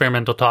think, some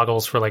experimental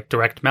toggles for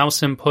direct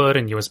mouse input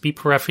and USB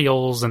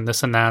peripherals and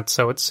this and that.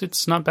 So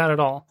it's not bad at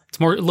all. It's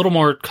a little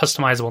more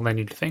customizable than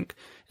you'd think.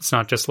 It's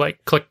not just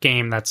click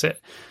game, that's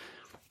it.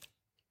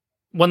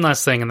 One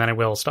last thing, and then I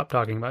will stop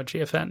talking about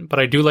GFN. But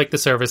I do like the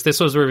service. This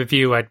was a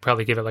review. I'd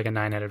probably give it a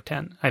 9 out of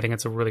 10. I think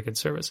it's a really good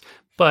service.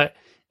 But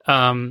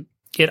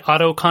it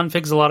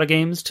auto-configs a lot of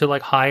games to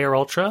high or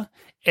ultra.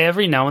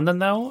 Every now and then,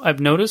 though, I've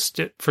noticed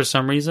it, for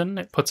some reason,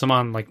 it puts them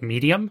on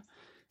medium.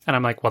 And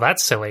I'm well,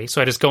 that's silly. So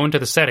I just go into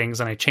the settings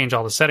and I change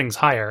all the settings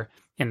higher,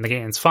 and the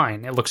game's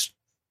fine.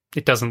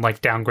 It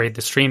doesn't downgrade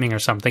the streaming or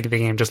something. The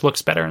game just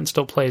looks better and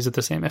still plays at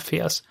the same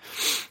FPS.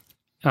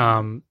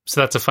 So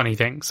that's a funny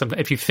thing.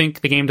 If you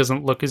think the game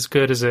doesn't look as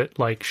good as it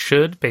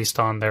should based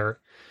on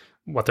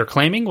what they're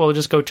claiming, well,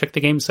 just go check the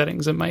game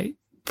settings. It might,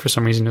 for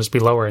some reason, just be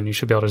lower, and you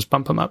should be able to just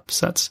bump them up.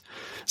 So that's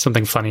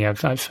something funny I've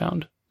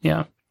found.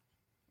 Yeah.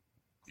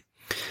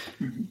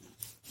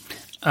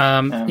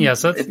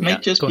 So it may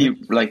just be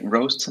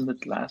roasts and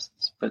it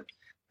lasts, but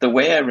the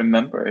way I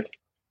remember it,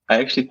 I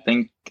actually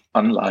think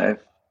OnLive,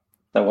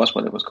 that was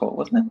what it was called,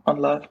 wasn't it?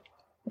 OnLive.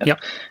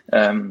 Yep.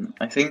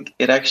 I think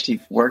it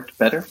actually worked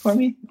better for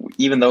me,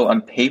 even though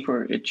on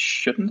paper it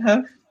shouldn't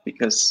have,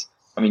 because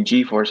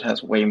GeForce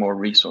has way more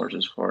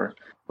resources for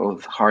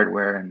both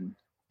hardware and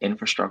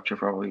infrastructure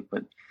probably,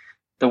 but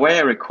the way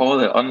I recall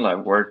it,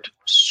 OnLive worked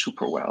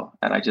super well,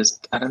 and I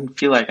didn't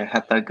feel like I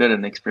had that good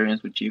an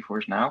experience with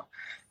GeForce Now.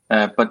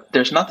 But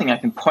there's nothing I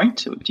can point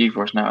to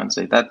GeForce Now and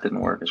say that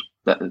didn't work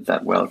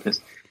that well,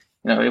 because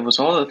it was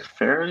all a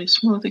fairly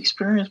smooth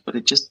experience, but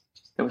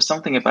there was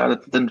something about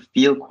it that didn't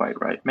feel quite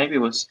right. Maybe it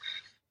was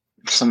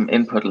some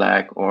input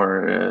lag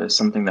or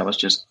something that was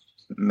just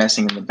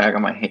messing in the back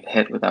of my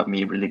head without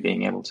me really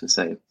being able to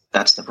say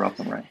that's the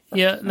problem, right?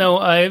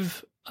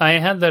 I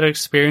had that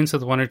experience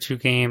with 1 or 2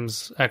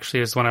 games. Actually,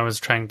 is when I was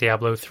trying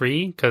Diablo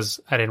 3 because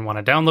I didn't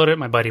want to download it.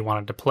 My buddy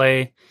wanted to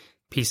play,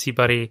 PC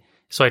buddy,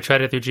 So I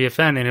tried it through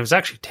GFN, and it was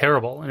actually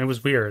terrible, and it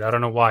was weird. I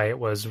don't know why. It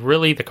was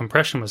really, the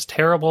compression was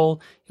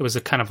terrible. It was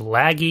a kind of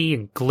laggy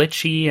and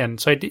glitchy, and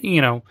so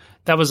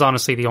that was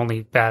honestly the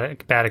only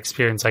bad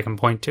experience I can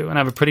point to. And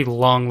I have a pretty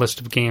long list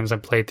of games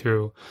I've played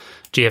through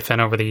GFN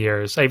over the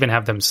years. I even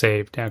have them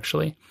saved,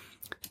 actually.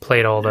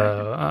 Played all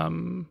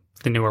the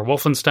newer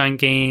Wolfenstein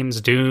games,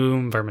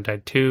 Doom,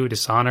 Vermintide 2,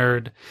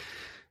 Dishonored,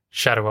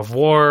 Shadow of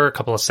War, a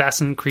couple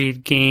Assassin's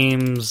Creed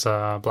games,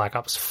 Black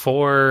Ops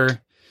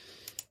 4,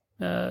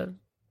 a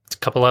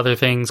couple other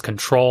things,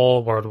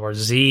 Control, World War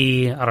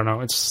Z. I don't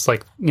know. It's just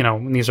like,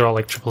 these are all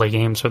like AAA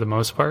games for the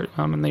most part,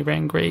 and they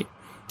ran great.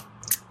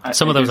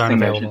 Some of those aren't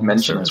available. I should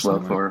mention as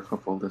well for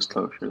full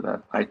disclosure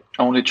that I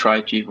only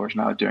tried GeForce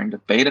Now during the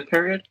beta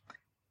period,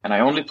 and I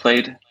only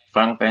played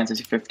Final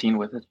Fantasy 15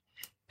 with it.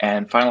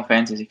 And Final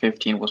Fantasy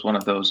 15 was one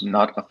of those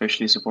not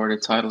officially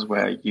supported titles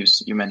where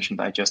you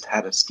mentioned I just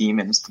had a Steam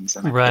instance.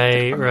 And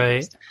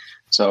right.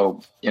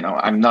 So,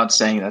 I'm not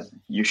saying that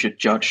you should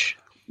judge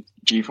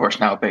GeForce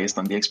Now based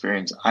on the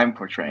experience I'm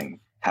portraying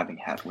having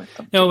had with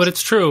them. No, but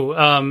it's true.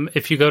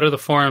 If you go to the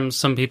forums,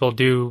 some people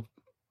do,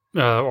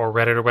 or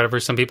Reddit or whatever,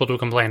 some people do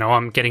complain,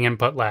 I'm getting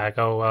input lag.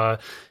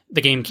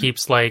 The game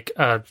keeps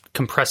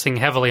compressing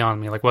heavily on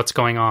me. Like, what's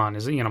going on?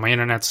 Is my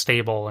internet's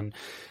stable? And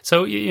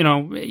so,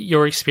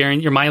 your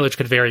experience, your mileage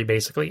could vary,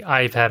 basically.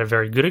 I've had a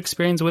very good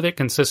experience with it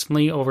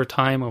consistently over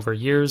time, over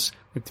years,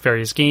 with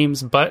various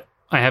games, but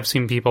I have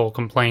seen people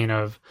complain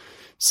of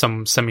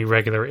some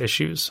semi-regular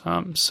issues.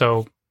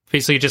 So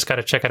basically, you just got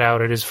to check it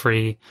out. It is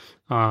free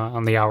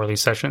on the hourly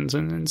sessions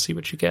and see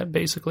what you get,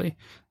 basically.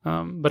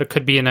 But it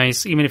could be a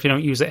nice, even if you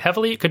don't use it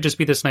heavily, it could just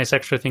be this nice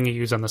extra thing you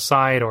use on the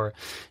side, or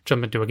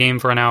jump into a game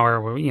for an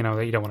hour where,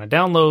 that you don't want to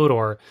download,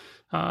 or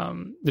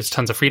there's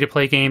tons of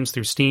free-to-play games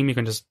through Steam you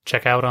can just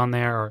check out on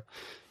there. Or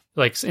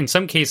like in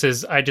some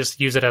cases, I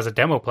just use it as a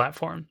demo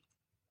platform.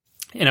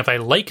 And if I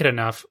like it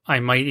enough,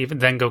 I might even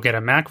then go get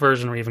a Mac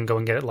version, or even go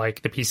and get it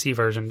like the PC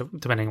version,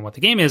 depending on what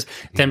the game is,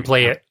 then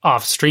play it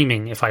off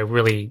streaming if I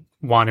really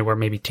want to, or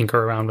maybe tinker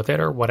around with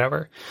it or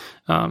whatever.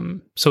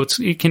 So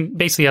it can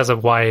basically has a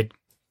wide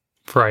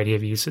variety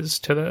of uses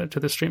to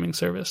the streaming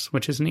service,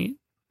 which is neat.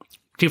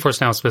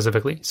 GeForce Now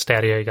specifically,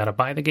 Stadia, you got to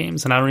buy the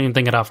games, and I don't even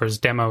think it offers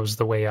demos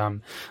the way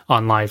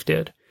OnLive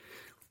did.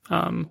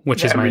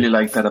 Which is I really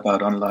like that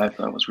about OnLive.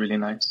 That was really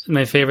nice.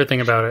 My favorite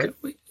thing about it.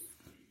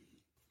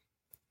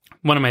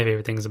 One of my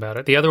favorite things about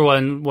it. The other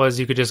one was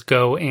you could just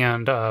go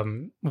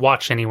and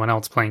watch anyone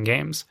else playing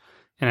games.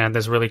 And it had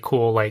this really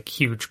cool,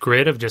 huge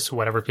grid of just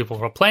whatever people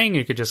were playing.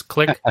 You could just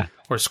click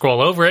or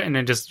scroll over it, and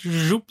it just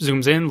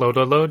zooms in,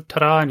 load,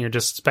 ta-da, and you're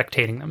just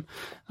spectating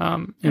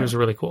them. It was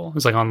really cool. It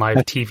was like on live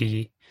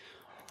TV.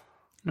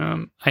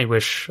 I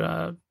wish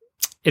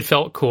it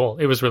felt cool.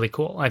 It was really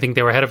cool. I think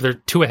they were ahead of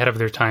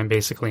their time,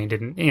 basically, and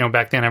didn't,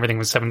 back then everything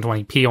was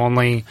 720p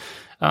only.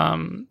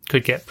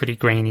 Could get pretty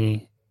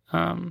grainy.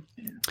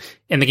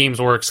 And the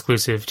games were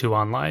exclusive to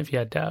OnLive. You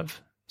had to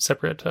have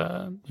separate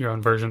your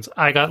own versions.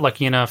 I got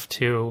lucky enough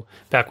to,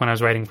 back when I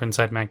was writing for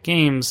Inside Mac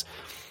Games,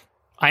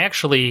 I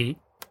actually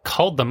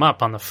called them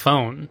up on the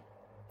phone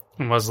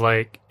and was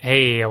like,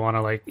 hey, I want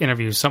to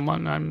interview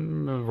someone.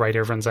 I'm a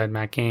writer for Inside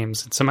Mac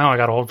Games. And somehow I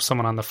got a hold of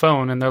someone on the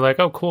phone, and they're like,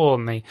 oh, cool.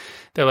 And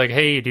they're like,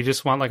 hey, do you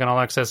just want an all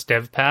access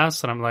dev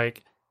pass? And I'm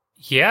like,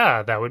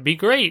 yeah, that would be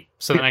great.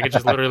 So then I could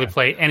just literally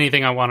play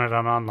anything I wanted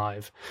on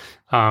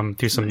OnLive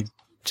through some...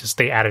 Just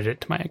they added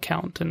it to my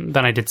account, and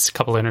then I did a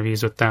couple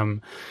interviews with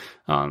them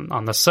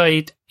on the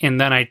site, and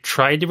then I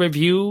tried to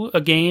review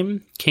a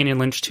game, Kane and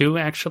Lynch 2,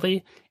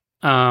 actually,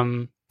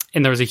 and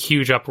there was a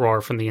huge uproar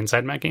from the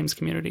Inside Mac Games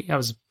community. I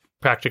was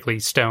practically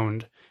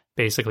stoned,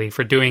 basically,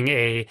 for doing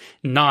a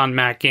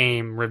non-Mac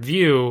game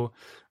review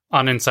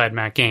on Inside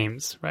Mac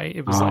Games, right?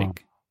 It was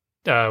what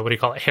do you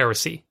call it?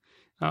 Heresy.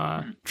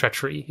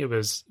 Treachery. It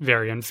was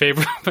very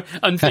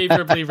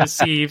unfavorably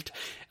received.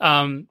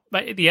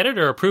 But the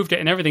editor approved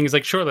it and everything. He's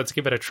like, sure, let's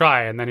give it a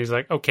try. And then he's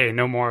like, okay,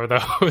 no more of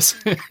those.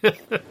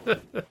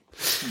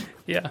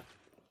 Yeah.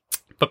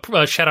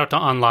 But shout out to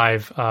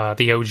OnLive,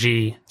 the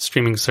OG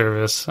streaming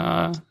service.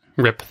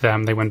 Rip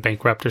them. They went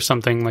bankrupt or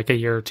something a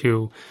year or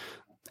two.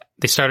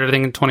 They started, I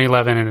think, in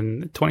 2011, and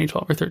in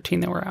 2012 or 13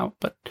 they were out.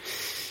 But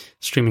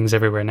streaming's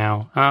everywhere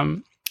now.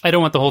 I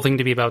don't want the whole thing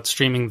to be about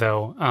streaming,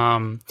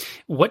 though.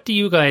 What do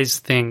you guys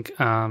think,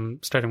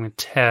 starting with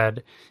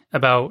Ted,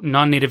 about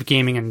non-native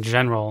gaming in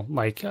general?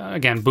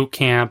 Again, Boot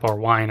Camp or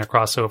Wine or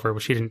Crossover,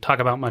 which you didn't talk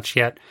about much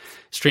yet.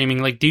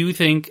 Streaming, do you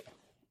think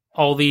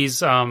all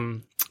these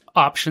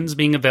options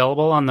being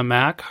available on the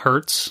Mac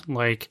hurts,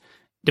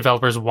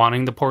 developers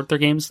wanting to port their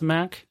games to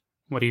Mac?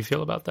 What do you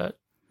feel about that?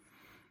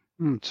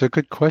 It's a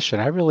good question.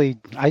 I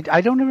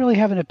don't really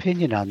have an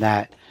opinion on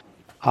that.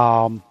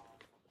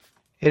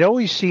 It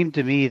always seemed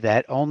to me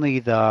that only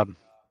the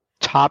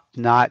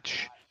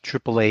top-notch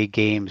AAA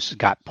games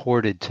got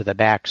ported to the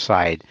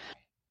backside.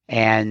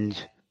 And,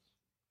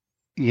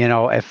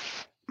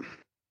 if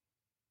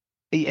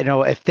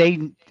they...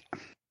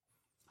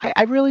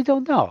 I really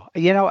don't know.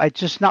 It's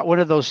just not one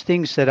of those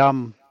things that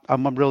I'm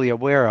really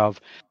aware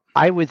of.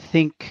 I would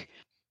think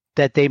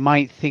that they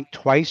might think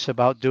twice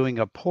about doing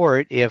a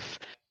port if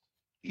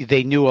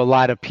they knew a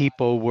lot of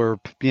people were,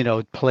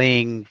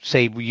 playing,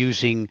 say,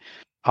 using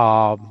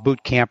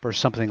Boot Camp or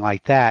something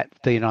like that,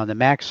 on the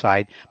Mac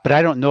side. But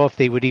I don't know if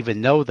they would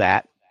even know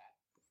that.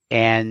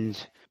 And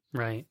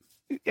right.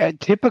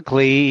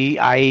 Typically,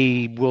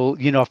 I will,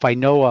 if I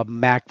know a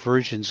Mac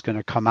version is going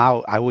to come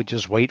out, I would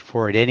just wait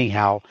for it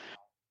anyhow.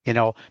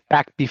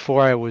 Back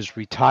before I was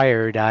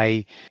retired,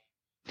 I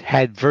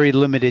had very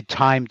limited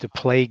time to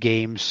play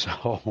games,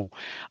 so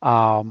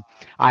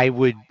I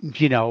would,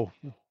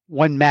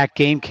 one Mac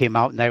game came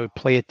out and I would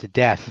play it to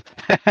death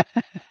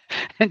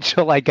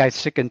until I got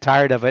sick and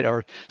tired of it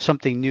or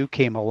something new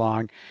came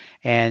along,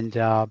 and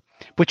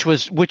which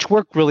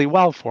worked really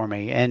well for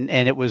me, and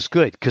it was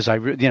good because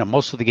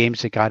most of the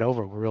games that got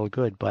over were really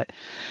good. But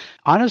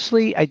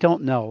honestly, I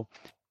don't know.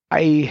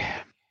 I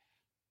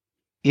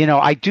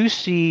do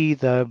see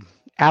the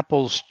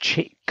Apple's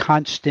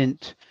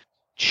constant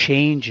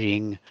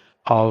changing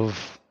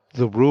of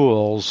the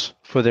rules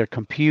for their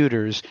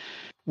computers.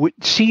 Which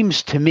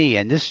seems to me,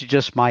 and this is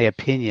just my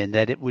opinion,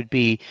 that it would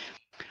be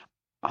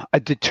a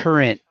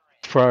deterrent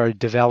for a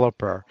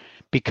developer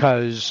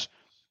because,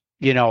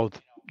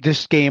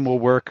 this game will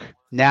work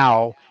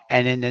now,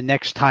 and then the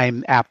next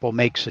time Apple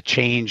makes a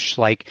change,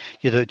 like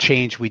the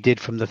change we did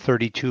from the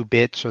 32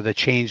 bits or the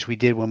change we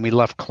did when we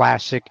left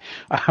Classic,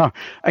 or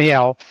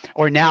now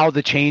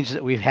the change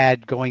that we've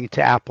had going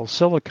to Apple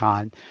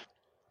Silicon,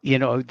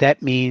 that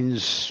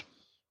means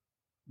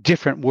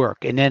different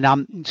work. And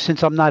then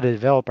since I'm not a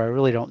developer, I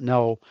really don't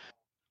know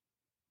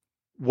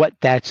what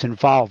that's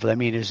involved. I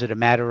mean, is it a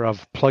matter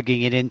of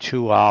plugging it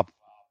into a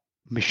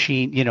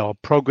machine, a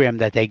program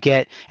that they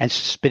get and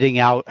spitting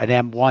out an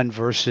M1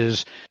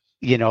 versus,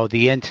 the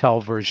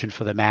Intel version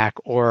for the Mac,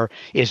 or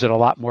is it a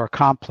lot more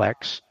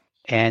complex?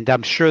 And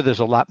I'm sure there's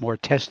a lot more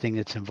testing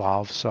that's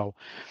involved. So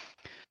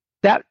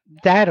that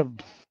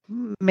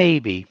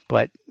maybe,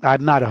 but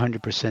I'm not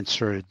 100%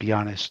 sure, to be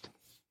honest.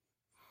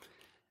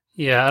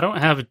 Yeah, I don't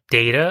have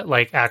data,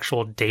 like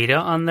actual data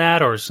on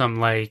that, or some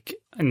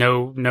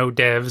no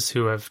devs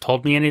who have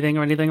told me anything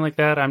or anything like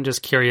that. I'm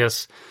just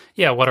curious,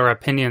 what our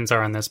opinions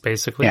are on this,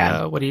 basically.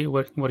 Yeah. What do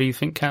you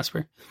think,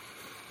 Casper?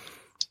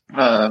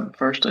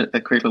 First, a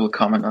quick little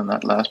comment on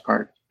that last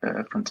part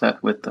from Ted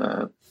with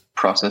the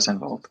process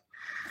involved.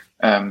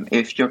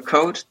 If your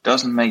code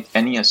doesn't make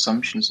any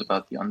assumptions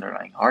about the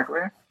underlying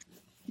hardware,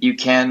 you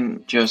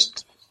can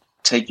just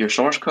take your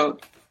source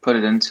code, put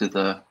it into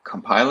the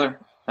compiler.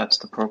 That's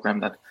the program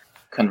that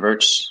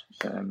converts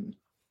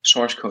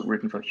source code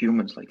written for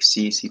humans like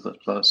C, C++,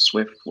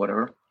 Swift,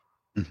 whatever,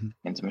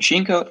 into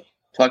machine code,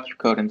 plug your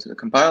code into the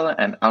compiler,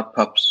 and out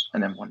pops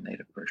an M1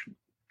 native version.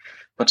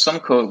 But some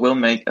code will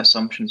make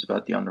assumptions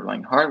about the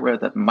underlying hardware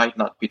that might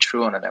not be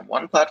true on an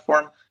M1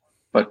 platform,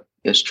 but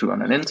is true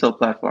on an Intel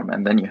platform,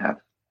 and then you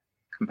have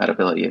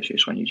compatibility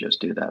issues when you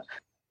just do that.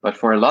 But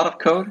for a lot of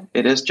code,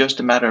 it is just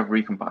a matter of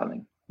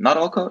recompiling. Not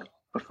all code,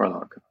 but for a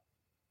lot of code.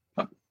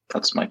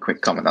 That's my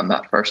quick comment on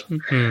that first.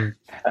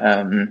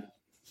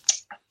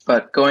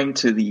 But going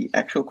to the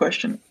actual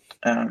question,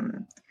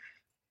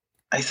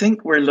 I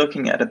think we're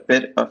looking at a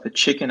bit of a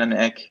chicken and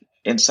egg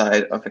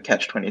inside of a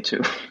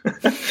catch-22.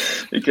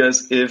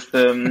 Because if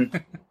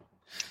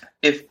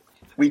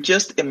we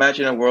just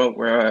imagine a world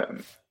where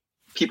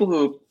people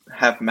who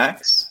have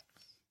Macs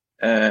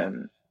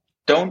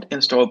don't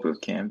install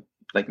Boot Camp,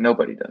 like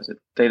nobody does it.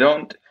 They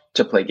don't,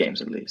 to play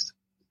games at least.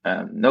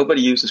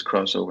 Nobody uses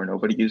crossover,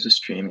 nobody uses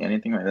streaming,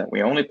 anything like that.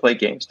 We only play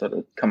games that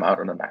come out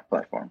on the Mac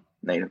platform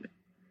natively.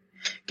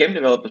 Game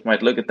developers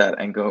might look at that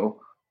and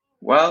go,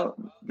 well,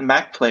 the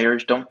Mac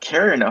players don't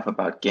care enough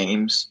about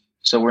games,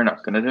 so we're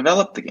not going to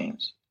develop the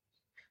games.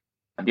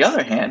 On the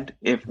other hand,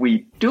 if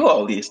we do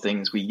all these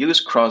things, we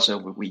use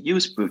crossover, we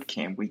use Boot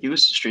Camp, we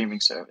use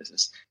streaming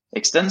services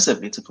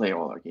extensively to play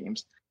all our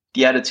games,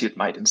 the attitude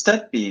might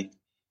instead be,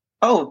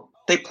 oh,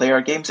 they play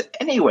our games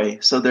anyway,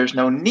 so there's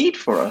no need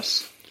for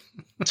us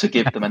to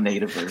give them a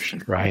native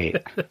version.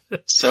 Right.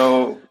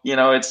 So,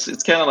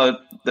 it's kind of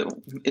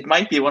it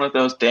might be one of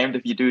those damned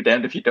if you do,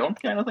 damned if you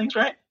don't kind of things,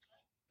 right?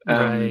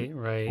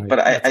 Right. But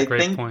I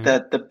think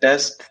that the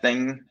best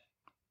thing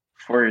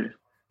for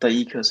the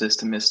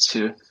ecosystem is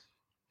to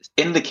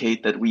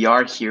indicate that we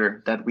are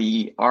here, that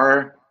we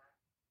are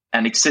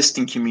an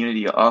existing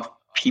community of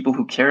people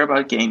who care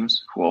about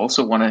games, who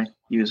also want to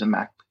use a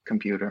Mac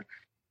computer.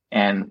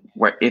 And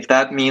if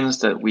that means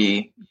that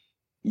we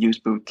use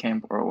Boot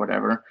Camp or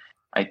whatever,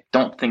 I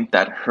don't think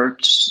that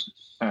hurts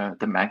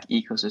the Mac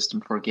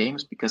ecosystem for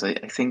games, because I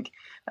think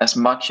as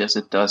much as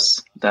it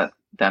does that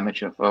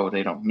damage of,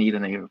 they don't need a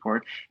native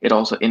port, it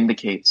also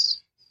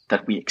indicates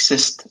that we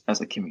exist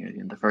as a community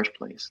in the first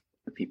place,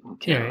 the people who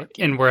care about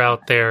games. And we're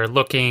out there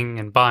looking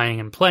and buying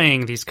and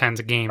playing these kinds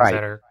of games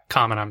that are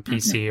common on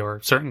PC or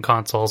certain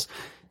consoles.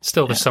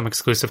 Still, there's some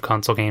exclusive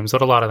console games,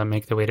 but a lot of them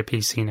make their way to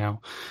PC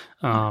now.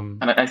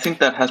 And I think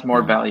that has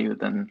more value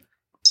than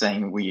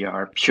saying we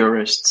are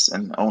purists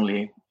and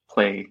only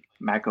play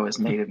macOS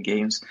native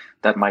games.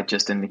 That might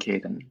just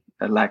indicate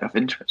a lack of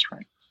interest,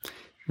 right?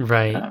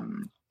 Right.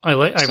 I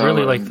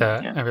really like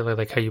that. Yeah. I really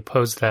like how you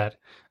posed that.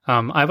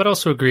 I would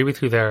also agree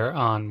with you there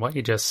on what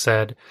you just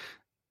said.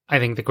 I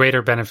think the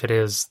greater benefit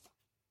is,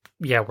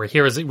 we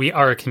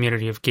are a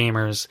community of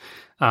gamers.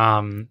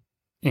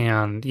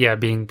 And yeah,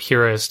 being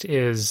purist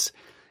is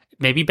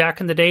maybe back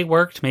in the day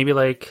worked, maybe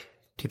like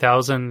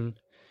 2000,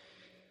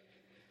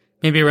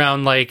 maybe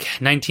around like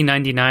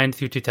 1999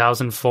 through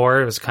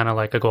 2004. It was kind of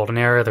like a golden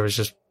era. There was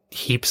just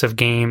heaps of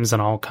games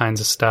and all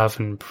kinds of stuff,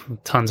 and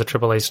tons of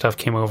AAA stuff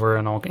came over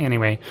and all.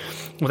 Anyway,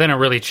 well, then it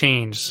really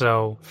changed.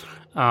 So,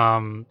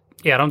 I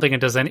don't think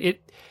it does any.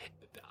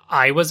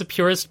 I was a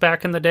purist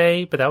back in the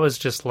day, but that was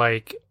just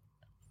like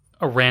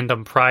a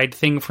random pride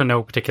thing for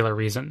no particular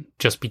reason,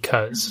 just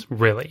because,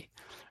 really.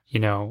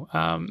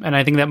 And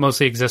I think that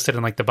mostly existed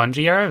in like the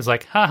Bungie era. It was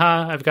like,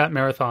 haha, I've got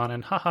Marathon,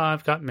 and haha,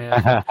 I've got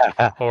Myth,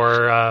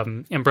 or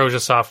Ambrosia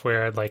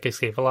Software had like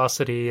Escape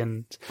Velocity,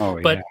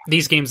 but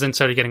these games then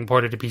started getting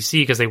ported to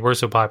PC because they were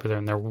so popular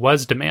and there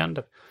was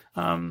demand.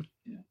 And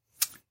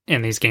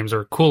these games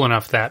were cool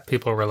enough that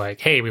people were like,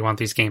 hey, we want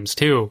these games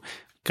too.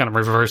 Kind of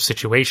reverse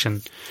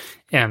situation.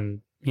 And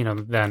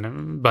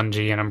then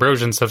Bungie and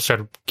Ambrosia and stuff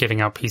started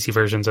giving out PC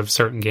versions of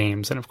certain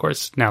games, and of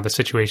course now the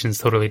situation is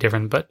totally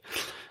different, but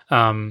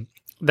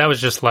that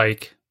was just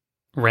like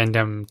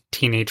random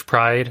teenage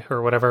pride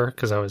or whatever,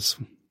 because I was,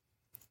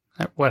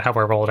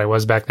 however old I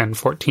was back then,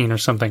 14 or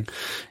something,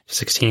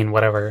 16,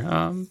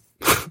 whatever.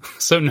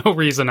 So no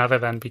reason other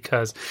than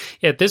because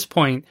at this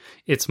point,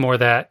 it's more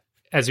that,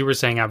 as you were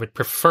saying, I would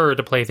prefer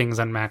to play things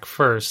on Mac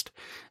first,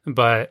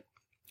 but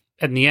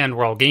in the end,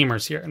 we're all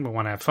gamers here, and we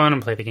want to have fun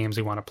and play the games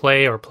we want to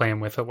play, or play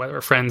them with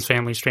whether friends,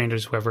 family,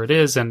 strangers, whoever it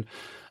is, and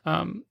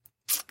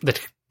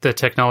the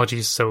technology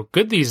is so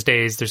good these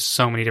days, there's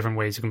so many different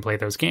ways you can play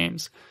those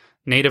games.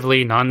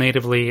 Natively,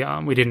 non-natively,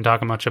 we didn't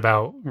talk much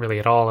about, really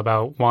at all,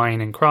 about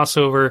Wine and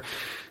Crossover,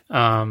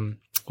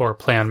 or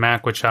Play on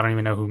Mac, which I don't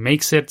even know who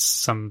makes it.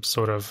 Some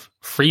sort of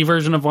free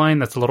version of Wine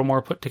that's a little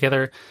more put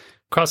together.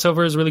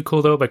 Crossover is really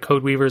cool, though, by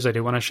Codeweavers. I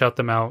do want to shout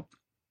them out,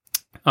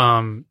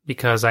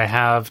 because I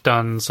have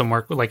done some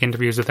work, like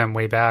interviews with them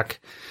way back.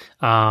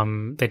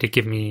 They did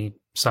give me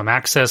some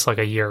access, like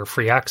a year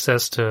free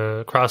access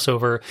to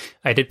Crossover.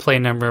 I did play a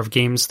number of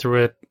games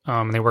through it.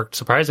 They worked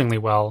surprisingly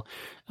well.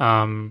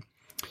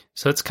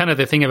 So it's kind of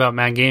the thing about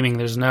Mac gaming.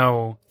 There's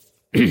no,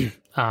 there's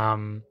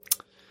no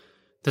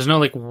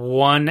like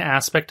one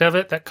aspect of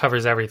it that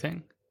covers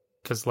everything.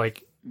 Cause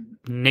like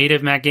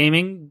native Mac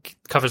gaming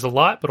covers a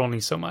lot, but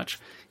only so much.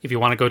 If you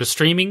want to go to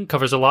streaming,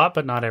 covers a lot,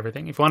 but not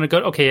everything. If you want to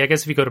go, I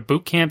guess if you go to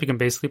Boot Camp, you can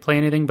basically play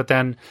anything, but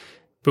then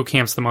Boot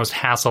Camp's the most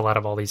hassle out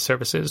of all these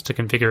services to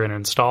configure and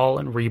install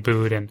and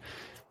reboot and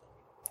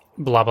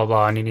blah, blah,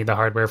 blah, and you need the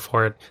hardware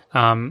for it.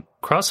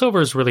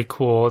 Crossover is really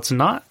cool. It's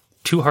not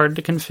too hard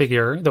to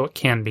configure, though it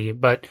can be,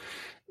 but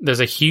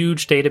there's a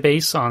huge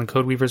database on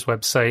Codeweaver's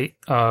website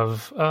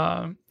of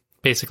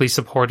basically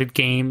supported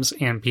games,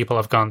 and people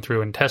have gone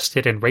through and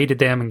tested and rated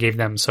them and gave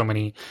them so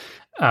many.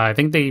 I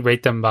think they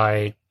rate them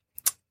by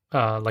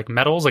like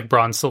medals, like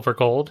bronze, silver,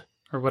 gold,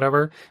 or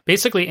whatever.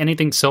 Basically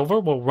anything silver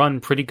will run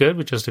pretty good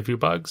with just a few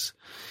bugs.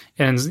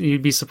 And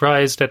you'd be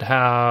surprised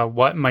at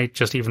what might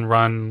just even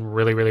run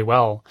really, really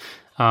well.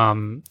 I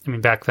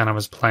mean, back then I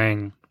was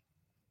playing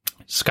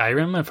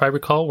Skyrim, if I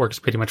recall, works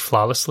pretty much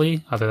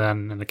flawlessly, other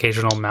than an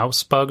occasional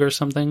mouse bug or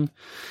something.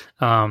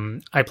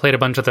 I played a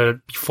bunch of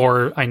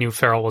before I knew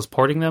Feral was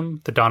porting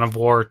them, the Dawn of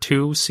War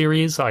 2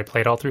 series. I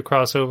played all through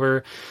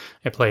Crossover.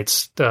 I played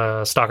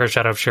Stalker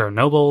Shadow of Sharon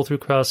Noble through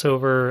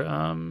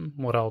Crossover.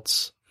 What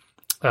else?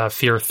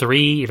 Fear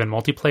 3, even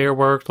multiplayer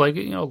worked. Like,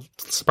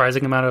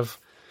 surprising amount of,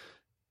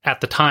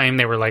 at the time,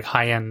 they were like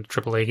high-end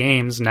AAA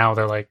games. Now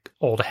they're like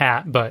old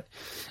hat, but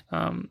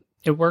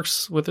it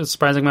works with a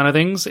surprising amount of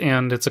things,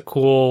 and it's a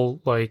cool,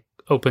 like,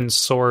 open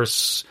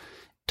source,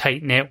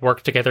 tight-knit,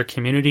 work-together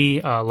community.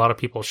 A lot of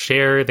people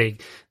share.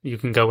 You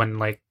can go and,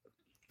 like,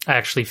 I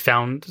actually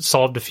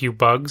solved a few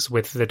bugs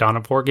with the Dawn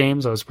of War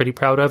games I was pretty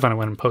proud of, and I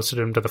went and posted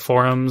them to the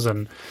forums,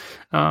 and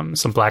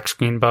some black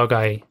screen bug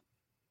I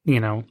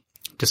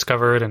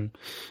discovered, and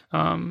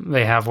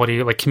they have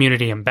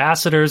community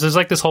ambassadors. There's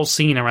like this whole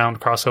scene around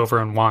Crossover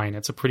and Wine.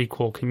 It's a pretty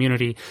cool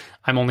community.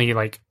 I'm only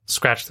like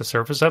scratched the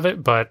surface of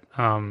it, but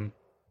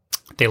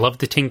they love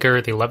to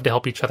tinker, they love to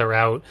help each other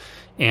out,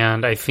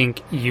 and I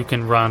think you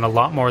can run a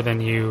lot more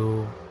than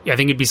I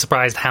think you'd be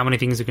surprised how many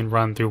things you can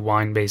run through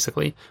Wine,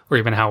 basically, or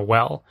even how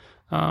well.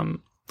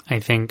 I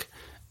think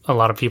a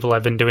lot of people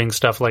have been doing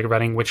stuff like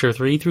running Witcher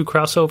 3 through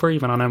Crossover,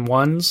 even on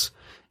M1s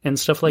and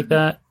stuff like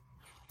that.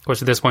 Of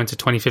course, at this point, it's a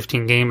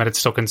 2015 game, but it's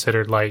still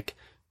considered like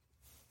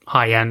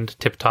high-end,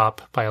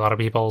 tip-top by a lot of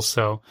people.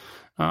 So,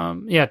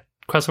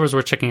 Crossover's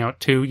worth checking out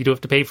too. You do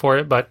have to pay for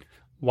it, but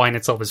Wine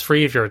itself is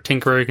free. If you're a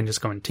tinkerer, you can just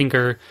go and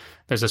tinker.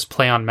 There's this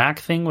Play on Mac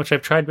thing, which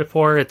I've tried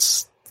before.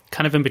 It's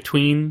kind of in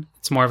between.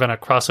 It's more of a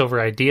Crossover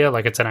idea,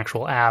 like it's an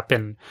actual app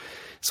and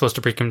it's supposed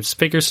to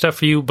pre-configure stuff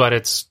for you, but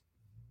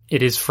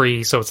it is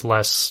free, so it's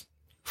less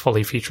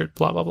fully featured,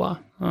 blah, blah, blah.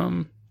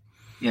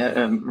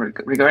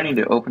 Regarding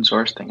the open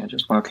source thing, I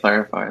just want to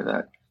clarify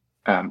that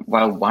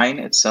while Wine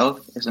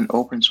itself is an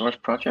open source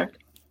project,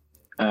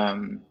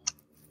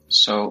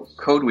 So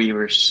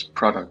Codeweaver's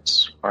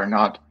products are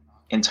not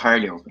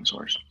entirely open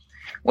source.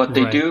 What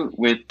they do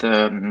with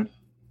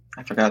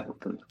I forgot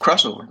the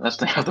Crossover. That's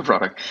the name of the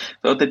product.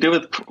 So what they do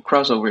with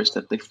Crossover is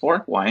that they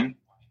fork Wine.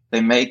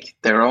 They make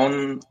their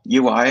own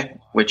UI,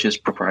 which is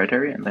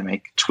proprietary, and they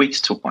make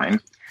tweaks to Wine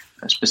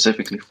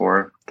specifically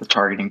for the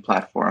targeting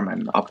platform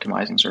and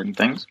optimizing certain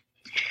things.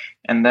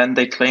 And then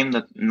they claim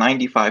that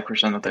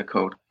 95% of their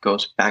code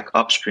goes back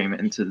upstream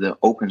into the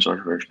open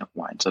source version of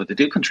Wine. So they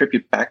do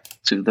contribute back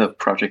to the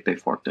project they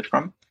forked it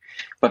from,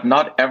 but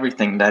not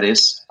everything that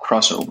is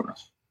Crossover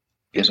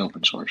is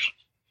open source.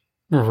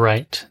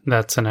 Right.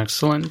 That's an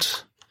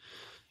excellent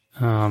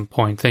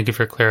point. Thank you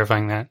for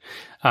clarifying that.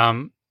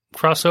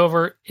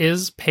 Crossover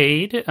is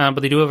paid,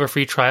 but they do have a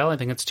free trial. I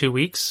think it's 2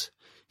 weeks.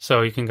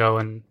 So you can go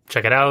and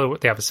check it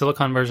out. They have a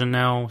Silicon version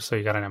now. So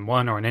you got an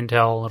M1 or an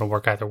Intel. It'll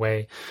work either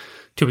way.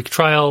 2-week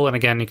trial. And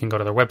again, you can go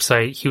to their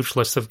website. Huge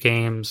list of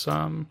games.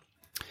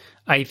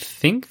 I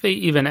think they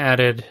even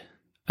added,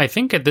 I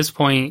think at this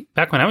point,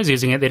 back when I was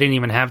using it, they didn't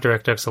even have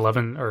DirectX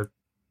 11 or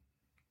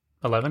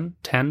 11,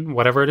 10,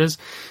 whatever it is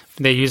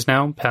they use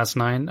now, past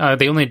 9.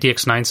 They only had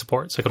DX9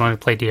 support, so I could only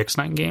play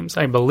DX9 games.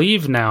 I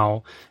believe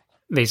now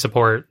they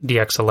support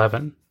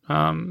DX11,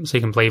 so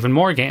you can play even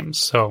more games.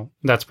 So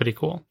that's pretty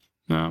cool.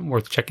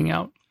 Worth checking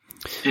out.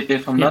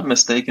 If I'm not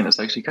mistaken, it's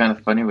actually kind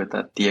of funny with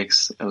that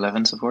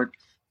DX11 support,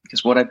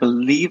 because what I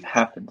believe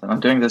happened, and I'm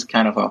doing this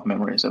kind of off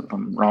memory, so if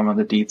I'm wrong on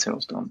the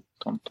details, don't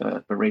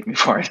berate me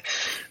for it.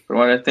 But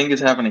what I think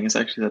is happening is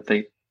actually that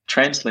they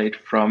translate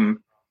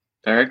from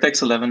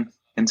DirectX 11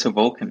 into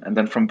Vulkan, and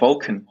then from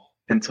Vulkan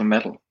into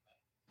Metal.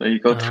 So you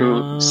go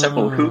through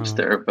several hoops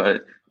there,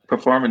 but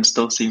performance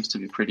still seems to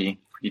be pretty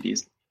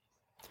decent.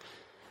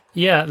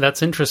 Yeah,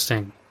 that's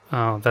interesting.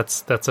 Oh,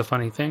 that's a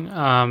funny thing.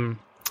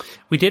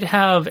 We did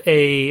have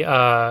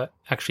a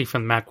actually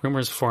from the Mac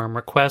Rumors forum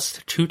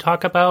request to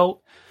talk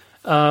about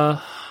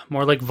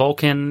more like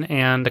Vulkan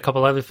and a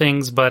couple other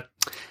things, but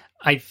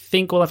I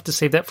think we'll have to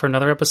save that for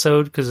another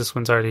episode because this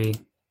one's already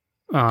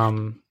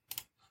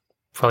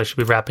probably should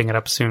be wrapping it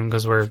up soon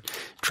because we're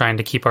trying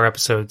to keep our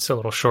episodes a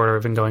little shorter.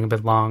 We've been going a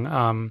bit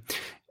long.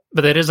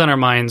 But that is on our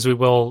minds. We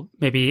will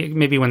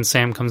maybe when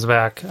Sam comes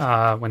back,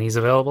 when he's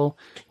available,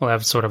 we'll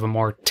have sort of a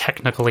more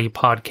technically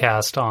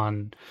podcast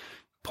on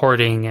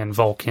porting and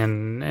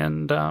Vulkan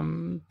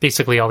and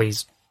basically all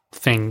these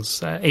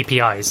things,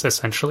 APIs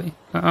essentially,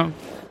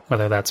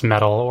 whether that's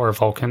Metal or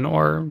Vulkan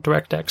or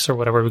DirectX or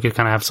whatever. We could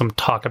kind of have some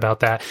talk about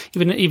that.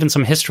 Even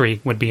some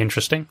history would be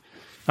interesting.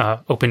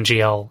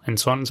 OpenGL and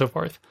so on and so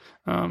forth.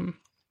 We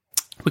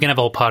can have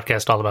a whole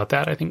podcast all about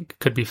that. I think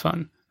could be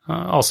fun.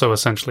 Also,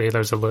 essentially,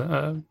 there's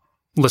a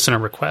listener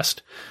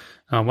request.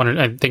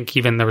 I think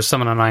even there was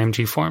someone on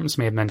IMG forums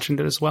may have mentioned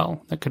it as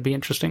well. That could be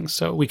interesting.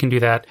 So we can do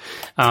that.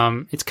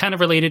 It's kind of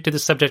related to the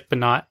subject, but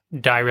not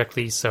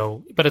directly.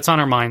 But it's on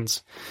our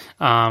minds.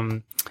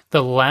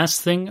 The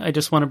last thing I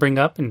just want to bring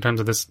up in terms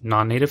of this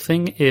non-native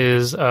thing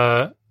is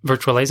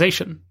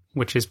virtualization,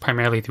 which is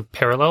primarily through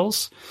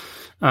Parallels.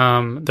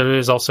 There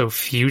is also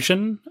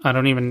Fusion. I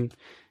don't even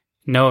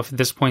know if at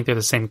this point they're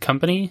the same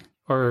company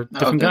or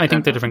different. I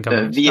think they're different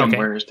companies.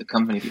 VMware is the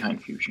company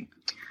behind Fusion.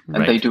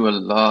 And they do a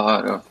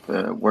lot of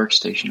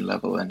workstation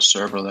level and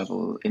server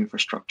level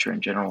infrastructure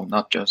in general,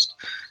 not just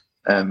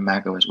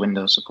Mac OS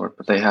Windows support,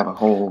 but they have a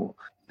whole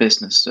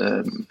business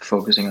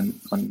focusing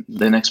on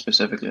Linux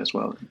specifically as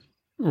well.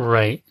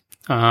 Right.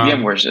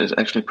 VMware is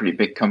actually a pretty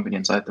big company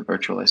inside the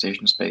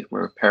virtualization space,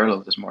 where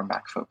Parallels is more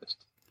Mac focused.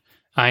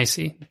 I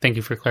see. Thank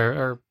you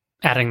for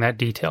adding that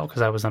detail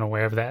because I was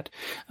unaware of that.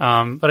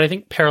 But I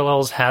think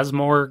Parallels has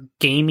more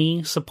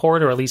gamey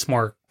support, or at least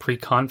more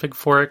pre-config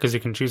for it, because you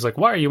can choose like,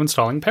 why are you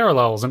installing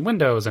Parallels in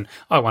Windows? And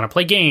I want to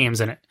play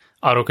games, and it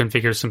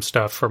auto-configures some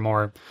stuff for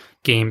more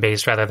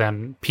game-based rather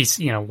than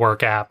PC,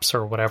 work apps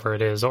or whatever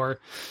it is, or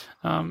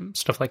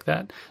stuff like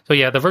that. So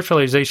yeah, the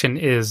virtualization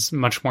is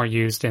much more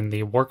used in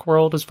the work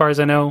world, as far as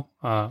I know,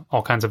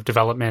 all kinds of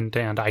development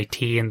and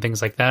IT and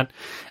things like that.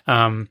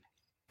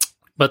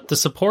 But the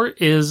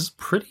support is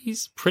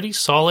pretty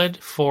solid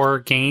for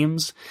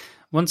games.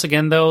 Once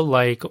again, though,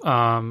 like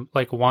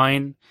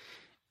Wine,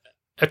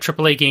 a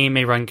AAA game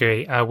may run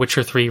great.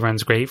 Witcher 3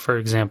 runs great, for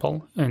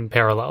example, in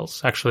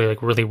Parallels, actually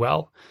like really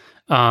well.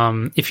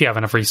 If you have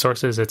enough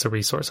resources, it's a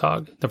resource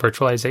hog, the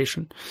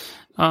virtualization.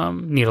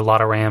 Need a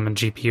lot of RAM and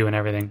GPU and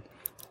everything.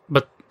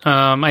 But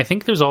I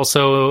think there's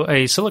also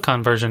a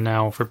Silicon version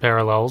now for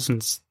Parallels,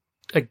 and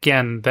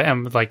again, the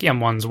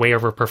M1's way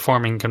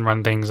overperforming, can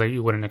run things that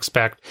you wouldn't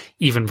expect,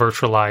 even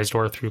virtualized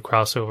or through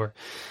Crossover.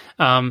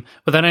 But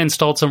then I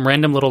installed some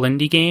random little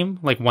indie game,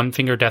 like One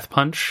Finger Death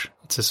Punch.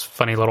 It's this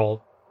funny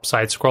little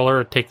side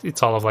scroller.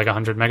 It's all of like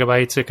 100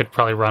 megabytes. It could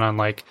probably run on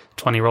like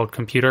 20-year-old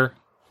computer.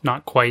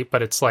 Not quite,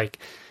 but it's like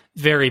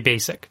very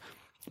basic.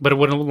 But it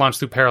wouldn't launch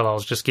through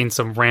Parallels, just gained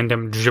some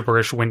random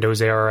gibberish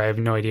Windows error. I have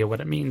no idea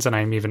what it means, and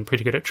I'm even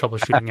pretty good at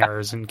troubleshooting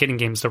errors and getting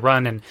games to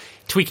run and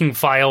tweaking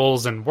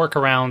files and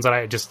workarounds, and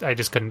I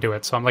just couldn't do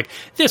it. So I'm like,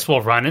 this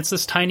will run. It's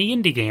this tiny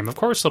indie game. Of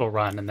course it'll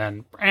run. And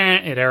then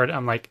it errored.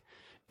 I'm like,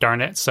 darn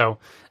it. So,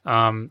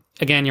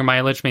 again, your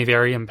mileage may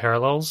vary in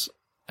Parallels.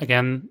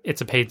 Again,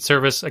 it's a paid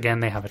service. Again,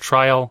 they have a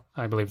trial.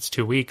 I believe it's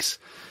 2 weeks.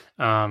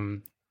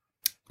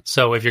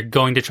 So if you're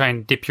going to try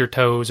and dip your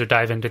toes or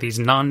dive into these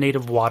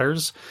non-native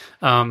waters,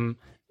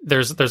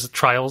 there's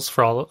trials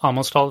for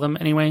almost all of them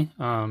anyway.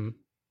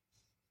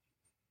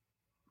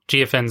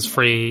 GFN's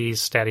free,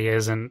 Stadia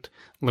isn't,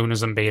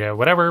 Luna's in beta,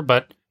 whatever.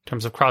 But in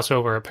terms of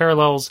crossover or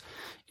Parallels,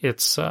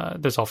 it's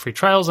there's all free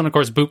trials, and of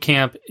course, Boot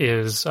Camp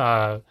is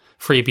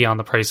free beyond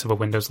the price of a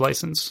Windows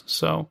license.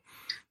 So,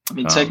 I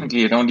mean, technically,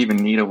 you don't even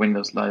need a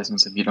Windows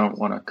license if you don't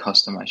want to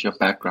customize your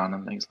background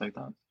and things like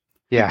that.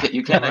 Yeah,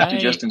 you can actually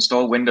just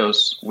install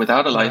Windows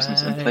without a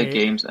license and play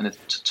games, and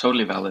it's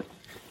totally valid.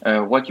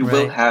 What you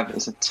will have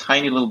is a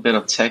tiny little bit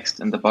of text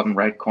in the bottom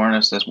right corner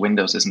that says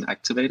Windows isn't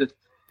activated,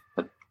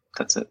 but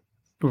that's it.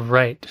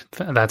 Right.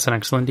 That's an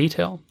excellent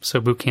detail.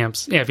 So Boot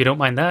Camps, if you don't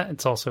mind that,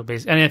 it's also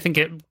based, and I think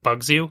it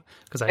bugs you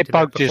because it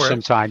bugs you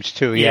sometimes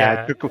too.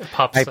 Yeah, it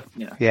pops up.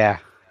 Yeah.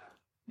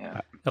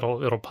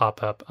 It'll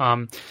pop up.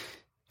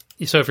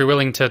 So if you're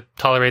willing to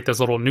tolerate those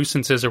little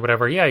nuisances or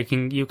whatever, you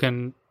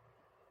can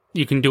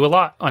do a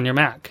lot on your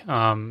Mac,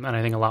 and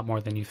I think a lot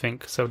more than you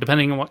think. So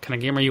depending on what kind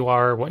of gamer you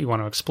are, what you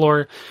want to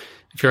explore,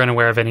 if you're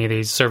unaware of any of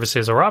these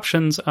services or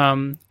options,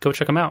 go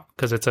check them out,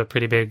 because it's a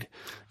pretty big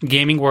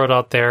gaming world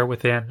out there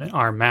within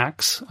our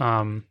Macs,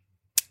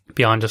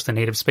 beyond just the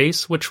native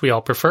space, which we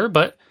all prefer,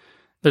 but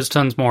there's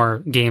tons more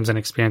games and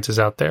experiences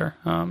out there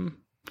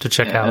to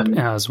check out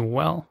as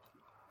well.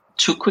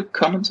 2 quick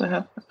comments I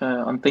have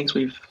on things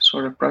we've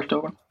sort of brushed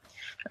over.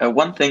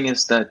 One thing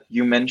is that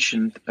you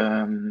mentioned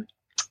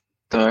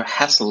the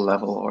hassle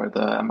level, or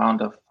the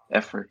amount of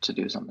effort to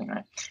do something,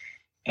 right?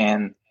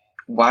 And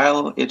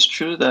while it's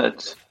true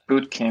that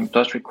Boot Camp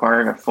does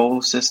require a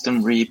full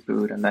system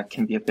reboot, and that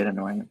can be a bit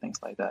annoying and things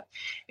like that,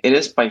 it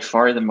is by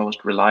far the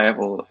most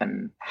reliable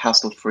and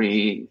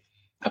hassle-free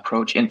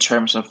approach in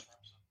terms of,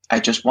 I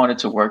just want it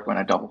to work when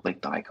I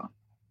double-click the icon,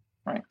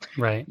 right?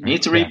 Right. You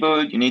need to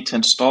reboot, you need to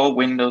install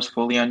Windows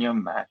fully on your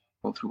Mac,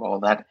 go through all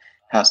that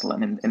hassle.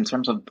 And in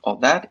terms of all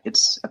that,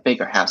 it's a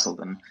bigger hassle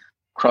than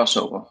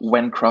crossover,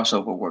 when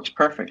crossover works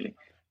perfectly.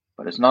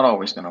 But it's not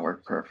always going to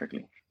work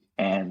perfectly.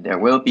 And there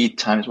will be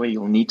times where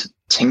you'll need to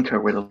tinker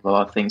with a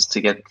lot of things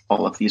to get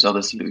all of these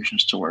other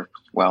solutions to work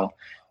well.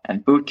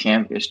 And Boot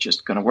Camp is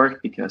just going to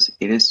work because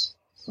it is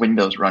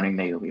Windows running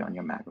natively on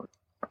your Mac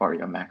or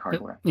your Mac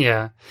hardware.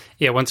 Yeah.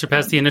 Once you're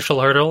past the initial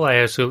hurdle, I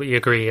absolutely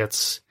agree.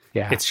 It's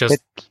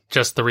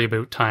just the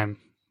reboot time,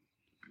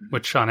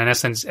 which on an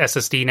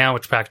SSD now,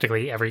 which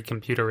practically every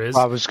computer is.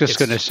 I was just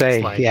going to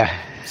say,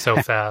 so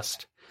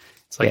fast.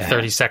 It's like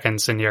 30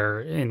 seconds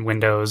in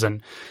Windows,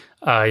 and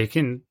you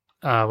can.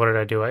 What did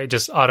I do? I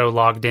just auto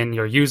logged in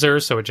your user,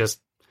 so it just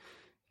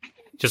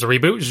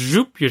reboot.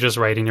 Zoop, you're just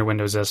right in your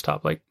Windows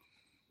desktop,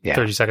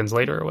 30 seconds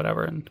later or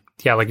whatever. And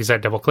like you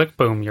said, double click,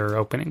 boom, you're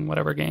opening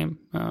whatever game.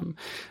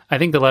 I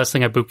think the last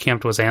thing I boot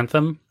camped was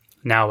Anthem,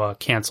 now a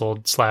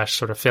canceled /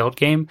 sort of failed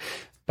game.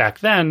 Back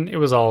then, it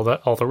was all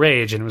the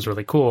rage, and it was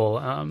really cool.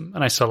 And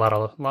I still had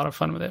a lot of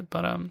fun with it,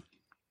 but.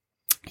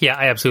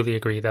 I absolutely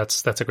agree.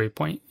 That's a great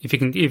point. If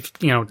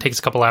it takes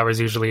a couple hours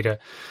usually to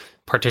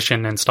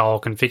partition, install,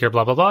 configure,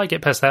 blah, blah, blah,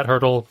 get past that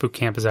hurdle, Boot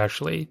Camp is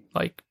actually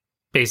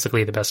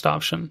basically the best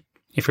option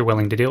if you're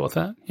willing to deal with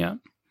that. Yeah.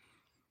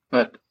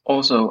 But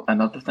also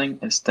another thing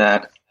is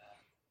that,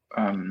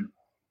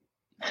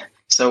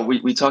 so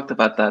we talked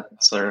about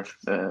that sort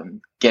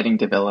of getting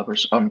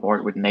developers on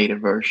board with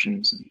native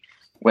versions, and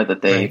whether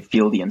they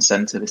feel the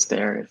incentive is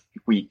there if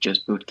we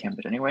just boot camp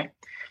it anyway.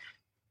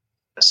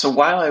 So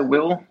while I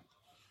will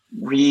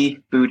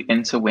reboot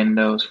into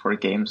Windows for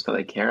games that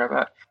I care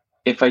about,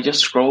 if I just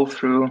scroll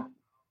through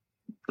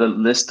the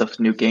list of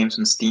new games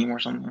on Steam or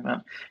something like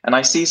that, and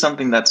I see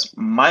something that's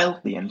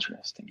mildly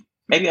interesting,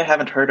 maybe I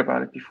haven't heard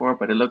about it before,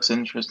 but it looks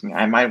interesting,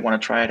 I might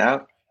want to try it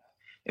out.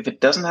 If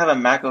it doesn't have a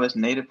macOS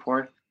native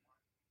port,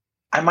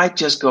 I might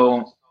just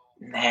go,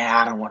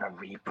 I don't want to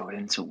reboot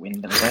into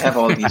Windows. I have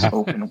all these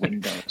open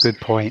windows.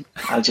 Good point.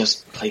 I'll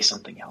just play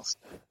something else.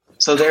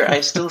 So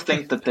I still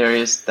think that there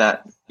is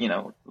that,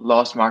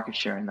 lost market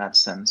share in that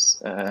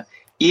sense.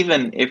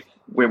 Even if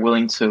we're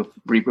willing to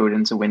reboot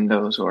into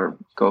Windows or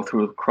go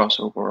through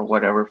crossover or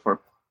whatever for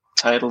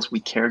titles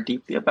we care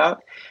deeply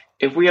about,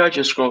 if we are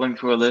just scrolling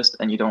through a list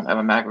and you don't have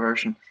a Mac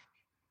version,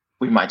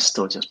 we might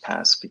still just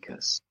pass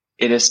because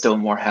it is still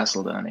more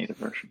hassle than a native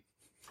version.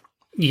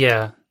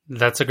 Yeah,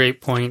 that's a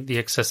great point, the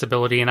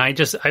accessibility. And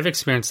I've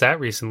experienced that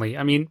recently.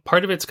 I mean,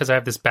 part of it's because I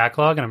have this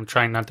backlog and I'm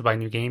trying not to buy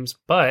new games,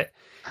 but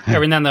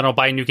every now and then I'll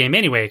buy a new game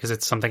anyway because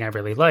it's something I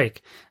really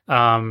like,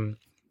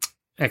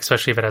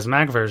 especially if it has a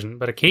Mac version.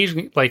 But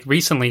occasionally,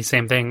 recently,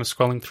 same thing, was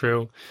scrolling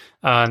through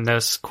and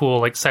this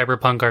cool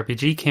Cyberpunk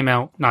RPG came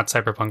out, not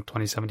Cyberpunk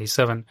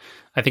 2077.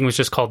 I think it was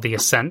just called The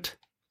Ascent.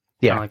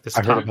 Yeah, this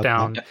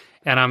top-down.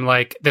 And I'm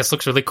like, this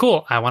looks really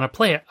cool. I want to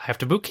play it. I have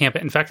to boot camp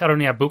it. In fact, I don't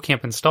even have boot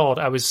camp installed.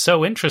 I was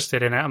so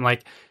interested in it. I'm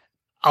like,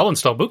 I'll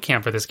install Boot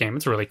Camp for this game.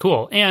 It's really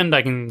cool. And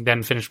I can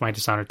then finish my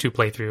Dishonored 2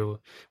 playthrough,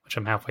 which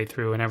I'm halfway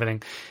through and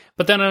everything.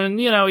 But then,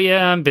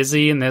 I'm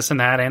busy and this and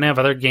that. And I have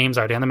other games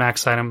already on the Mac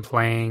side I'm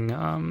playing.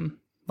 I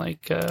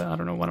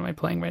don't know, what am I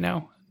playing right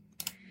now?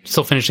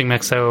 Still finishing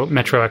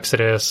Metro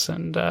Exodus.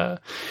 And I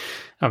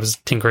was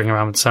tinkering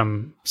around with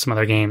some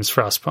other games,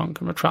 Frostpunk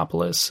and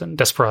Metropolis and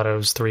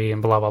Desperados 3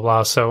 and blah, blah,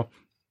 blah. So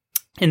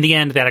in the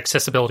end, that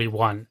accessibility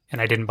won,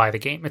 and I didn't buy the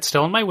game. It's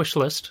still on my wish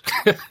list.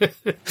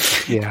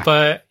 Yeah.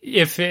 But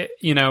if I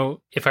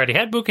already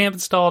had Boot Camp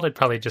installed, I'd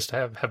probably just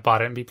have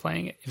bought it and be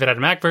playing it. If it had a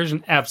Mac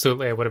version,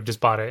 absolutely, I would have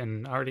just bought it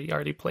and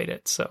already played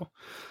it. So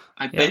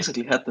I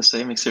basically had the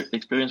same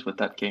experience with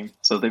that game.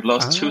 So they've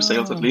lost 2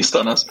 sales at least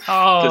on us.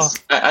 Oh.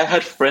 I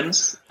had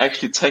friends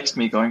actually text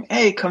me going,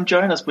 "Hey, come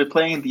join us. We're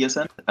playing The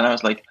Ascent." And I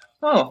was like,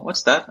 "Oh,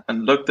 what's that?"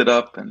 And looked it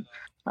up, and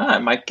I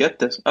might get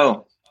this.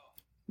 Oh,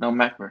 no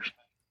Mac version.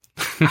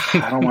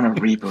 I don't want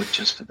to reboot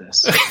just for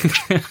this.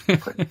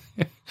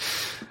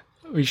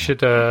 We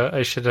should.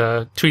 I should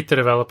tweet the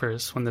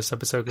developers when this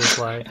episode goes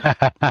live.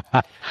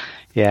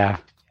 Yeah.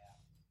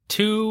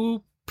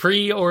 2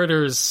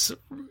 pre-orders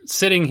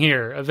sitting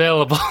here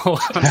available.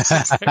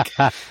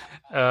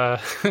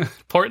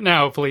 Port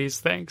now, please.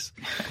 Thanks.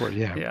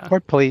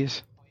 Port,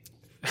 please.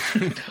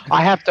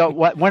 I have to.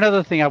 One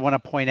other thing I want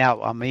to point out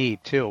on me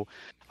too.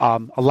 A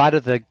lot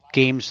of the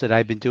games that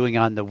I've been doing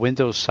on the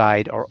Windows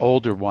side are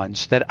older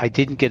ones that I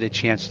didn't get a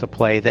chance to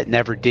play that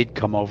never did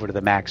come over to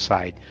the Mac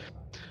side.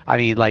 I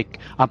mean, like,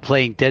 I'm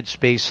playing Dead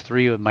Space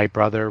 3 with my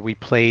brother. We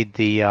played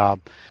the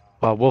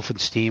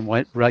Wolfenstein,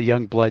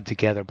 Youngblood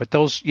together. But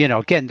those,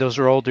 again, those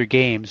are older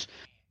games.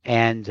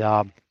 And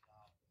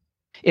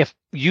if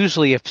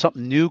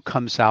something new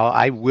comes out,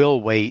 I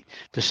will wait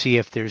to see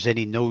if there's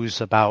any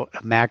news about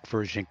a Mac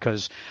version,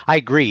 because I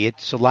agree,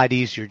 it's a lot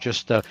easier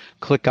just to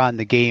click on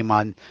the game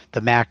on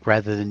the Mac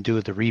rather than do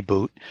the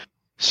reboot.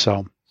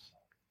 So,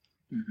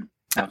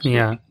 Absolutely.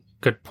 Yeah,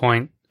 good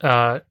point.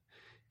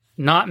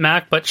 Not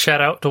Mac, but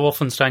shout out to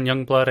Wolfenstein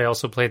Youngblood. I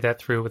also played that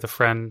through with a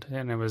friend,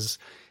 and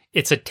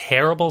it's a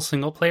terrible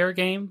single-player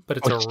game, but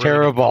it's a really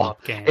terrible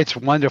co-op game. It's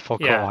wonderful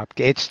co-op.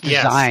 It's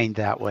designed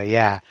that way,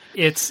 yeah.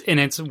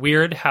 It's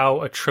weird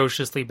how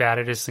atrociously bad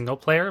it is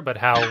single-player, but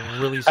how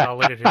really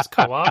solid it is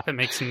co-op. It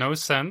makes no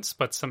sense,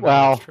 but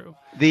somehow it's true.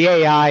 The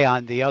AI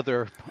on the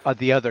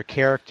other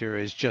character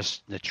is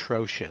just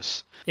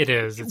atrocious. It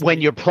is.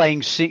 When you're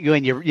playing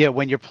when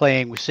you're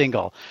playing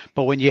single,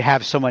 but when you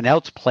have someone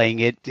else playing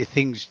it,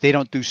 they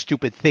don't do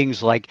stupid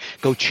things like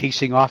go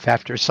chasing off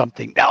after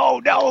something.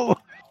 No.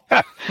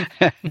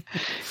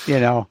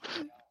 Yeah,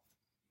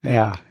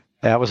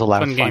 that was a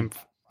lot of fun.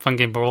 Fun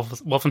game for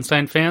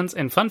Wolfenstein fans.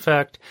 And fun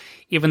fact,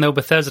 even though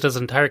Bethesda's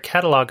entire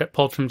catalog got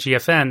pulled from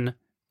GFN,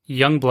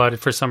 Youngblood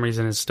for some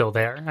reason is still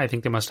there. I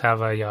think they must have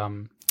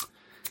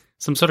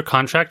some sort of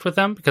contract with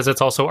them because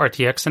it's also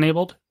RTX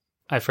enabled.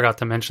 I forgot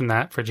to mention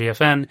that for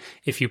GFN.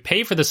 If you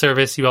pay for the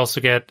service, you also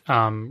get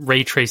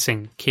ray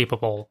tracing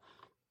capable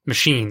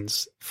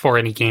machines for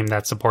any game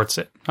that supports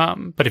it.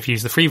 But if you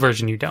use the free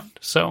version, you don't.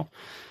 So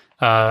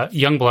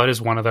Youngblood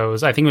is one of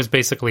those. I think it was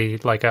basically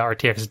like a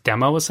RTX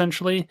demo,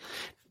 essentially.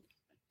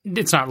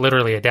 It's not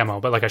literally a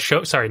demo, but like a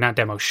show. Sorry, not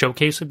demo.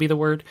 Showcase would be the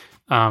word.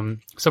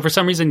 So for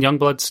some reason,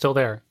 Youngblood's still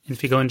there. And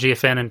if you go in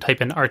GFN and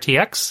type in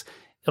RTX,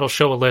 it'll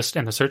show a list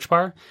in the search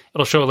bar.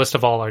 It'll show a list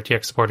of all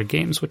RTX supported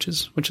games, which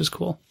is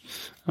cool.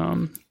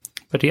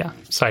 But yeah,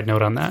 side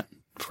note on that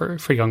for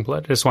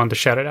Youngblood. I just wanted to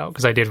shout it out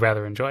because I did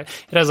rather enjoy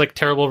it. It has like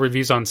terrible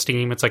reviews on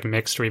Steam. It's like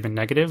mixed or even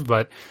negative,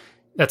 but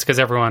that's because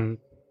everyone,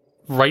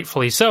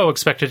 rightfully so,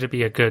 expected it to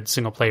be a good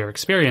single player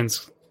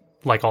experience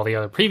like all the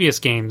other previous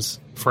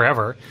games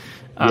forever.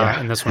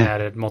 And this one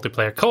added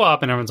multiplayer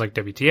co-op, and everyone's like,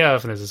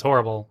 WTF, and this is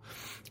horrible.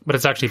 But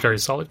it's actually very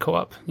solid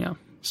co-op. Yeah.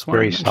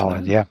 Very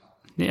solid, yeah.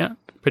 Yeah,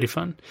 pretty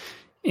fun.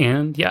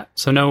 And yeah,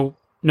 so no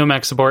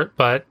Mac support,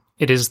 but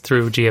it is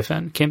through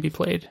GFN. Can be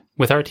played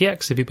with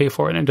RTX if you pay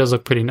for it. And it does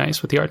look pretty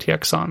nice with the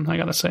RTX on, I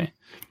gotta say.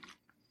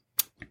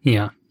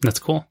 Yeah, that's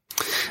cool.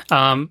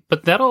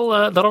 But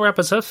that'll wrap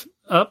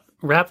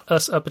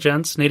us up,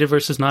 gents. Native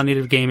versus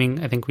non-native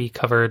gaming. I think we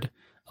covered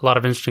a lot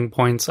of interesting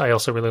points. I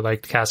also really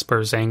liked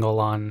Casper's angle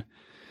on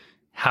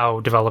how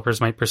developers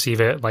might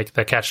perceive it, like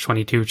the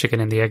catch-22 chicken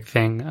and the egg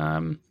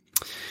thing.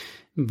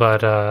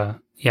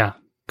 Yeah,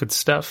 good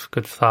stuff.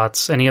 Good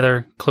thoughts. Any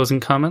other closing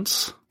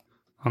comments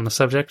on the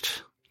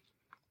subject?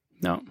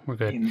 No, we're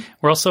good.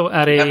 We're also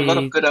at we have a lot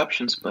of good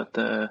options, but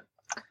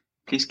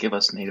please give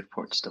us native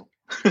ports still.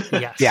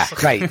 Yes. Yeah,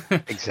 right.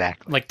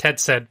 Exactly. Like Ted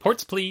said,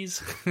 ports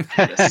please.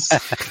 Yes.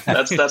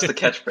 That's the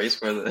catchphrase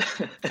for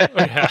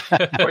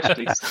the ports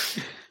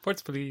please.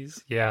 Ports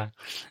please. Yeah.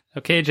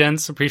 Okay,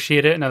 gents,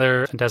 appreciate it.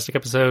 Another fantastic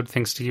episode.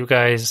 Thanks to you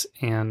guys,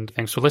 and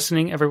thanks for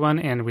listening, everyone,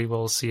 and we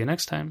will see you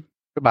next time.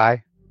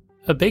 Goodbye.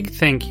 A big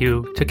thank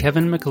you to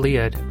Kevin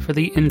MacLeod for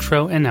the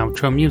intro and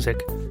outro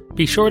music.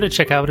 Be sure to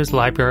check out his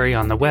library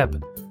on the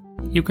web.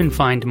 You can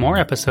find more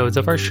episodes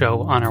of our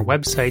show on our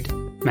website,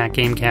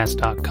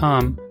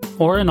 macgamecast.com,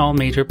 or in all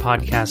major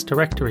podcast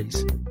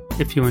directories.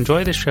 If you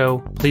enjoy the show,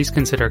 please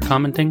consider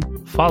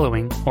commenting,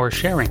 following, or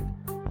sharing.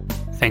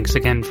 Thanks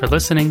again for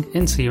listening,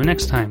 and see you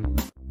next time.